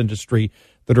service industry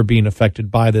that are being affected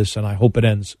by this, and I hope it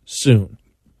ends soon.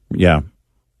 Yeah.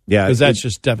 Yeah. Because that's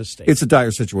just devastating. It's a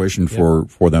dire situation for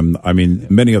them. I mean,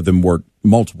 many of them work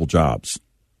multiple jobs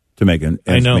to make ends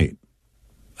meet.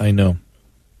 I know.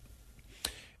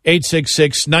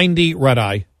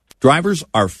 866-90-RED-EYE. Drivers,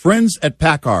 our friends at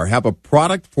PACCAR have a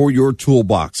product for your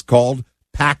toolbox called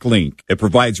PackLink. It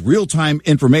provides real-time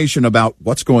information about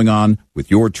what's going on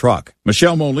with your truck.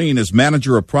 Michelle Moline is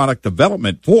manager of product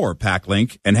development for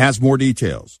PackLink and has more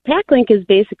details. PackLink is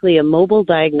basically a mobile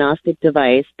diagnostic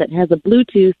device that has a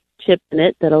Bluetooth chip in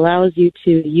it that allows you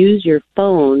to use your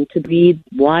phone to read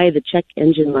why the check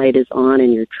engine light is on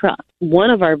in your truck. One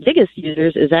of our biggest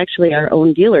users is actually our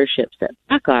own dealerships at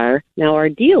PACCAR. Now, our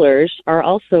dealers are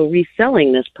also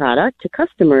reselling this product to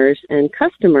customers, and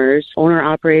customers,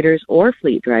 owner-operators, or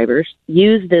fleet drivers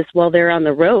use this while they're on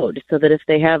the road so that if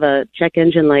they have a check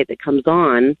engine light that comes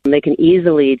on, they can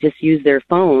easily just use their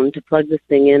phone to plug this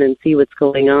thing in and see what's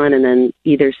going on and then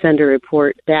either send a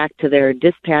report back to their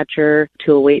dispatcher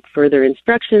to await further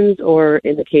instructions, or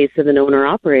in the case of an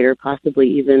owner-operator, possibly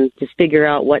even just figure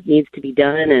out what needs to be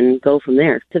done and go from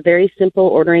there. It's a very simple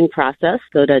ordering process.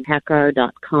 Go to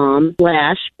PACCAR.com/PackLink,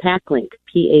 PACLINK.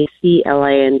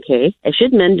 I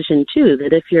should mention, too,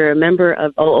 that if you're a member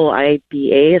of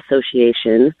OOIDA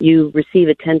Association, you receive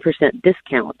a 10%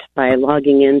 discount by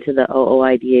logging into the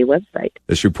OOIDA website.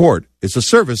 This report is a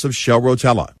service of Shell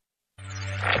Rotella.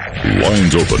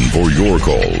 Lines open for your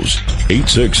calls.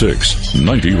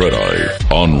 866-90-RED-EYE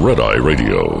on Red Eye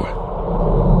Radio.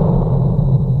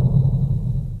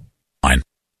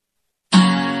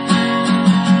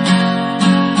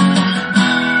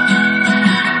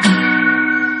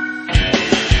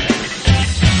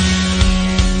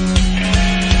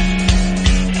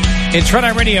 It's Red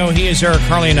Eye Radio. He is Eric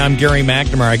Harley, and I'm Gary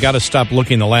McNamara. I got to stop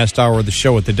looking the last hour of the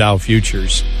show at the Dow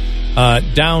Futures.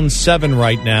 Down 7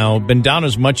 right now. Been down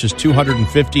as much as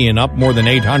 250 and up more than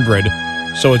 800.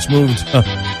 So it's moved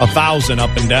 1,000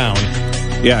 up and down.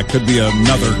 Yeah, it could be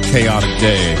another chaotic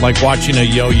day. Like watching a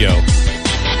yo-yo.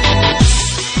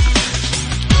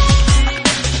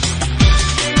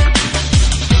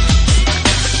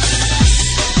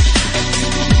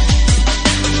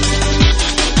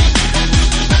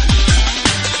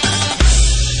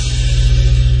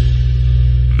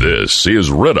 This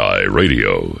is Red Eye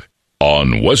Radio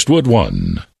on Westwood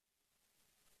One.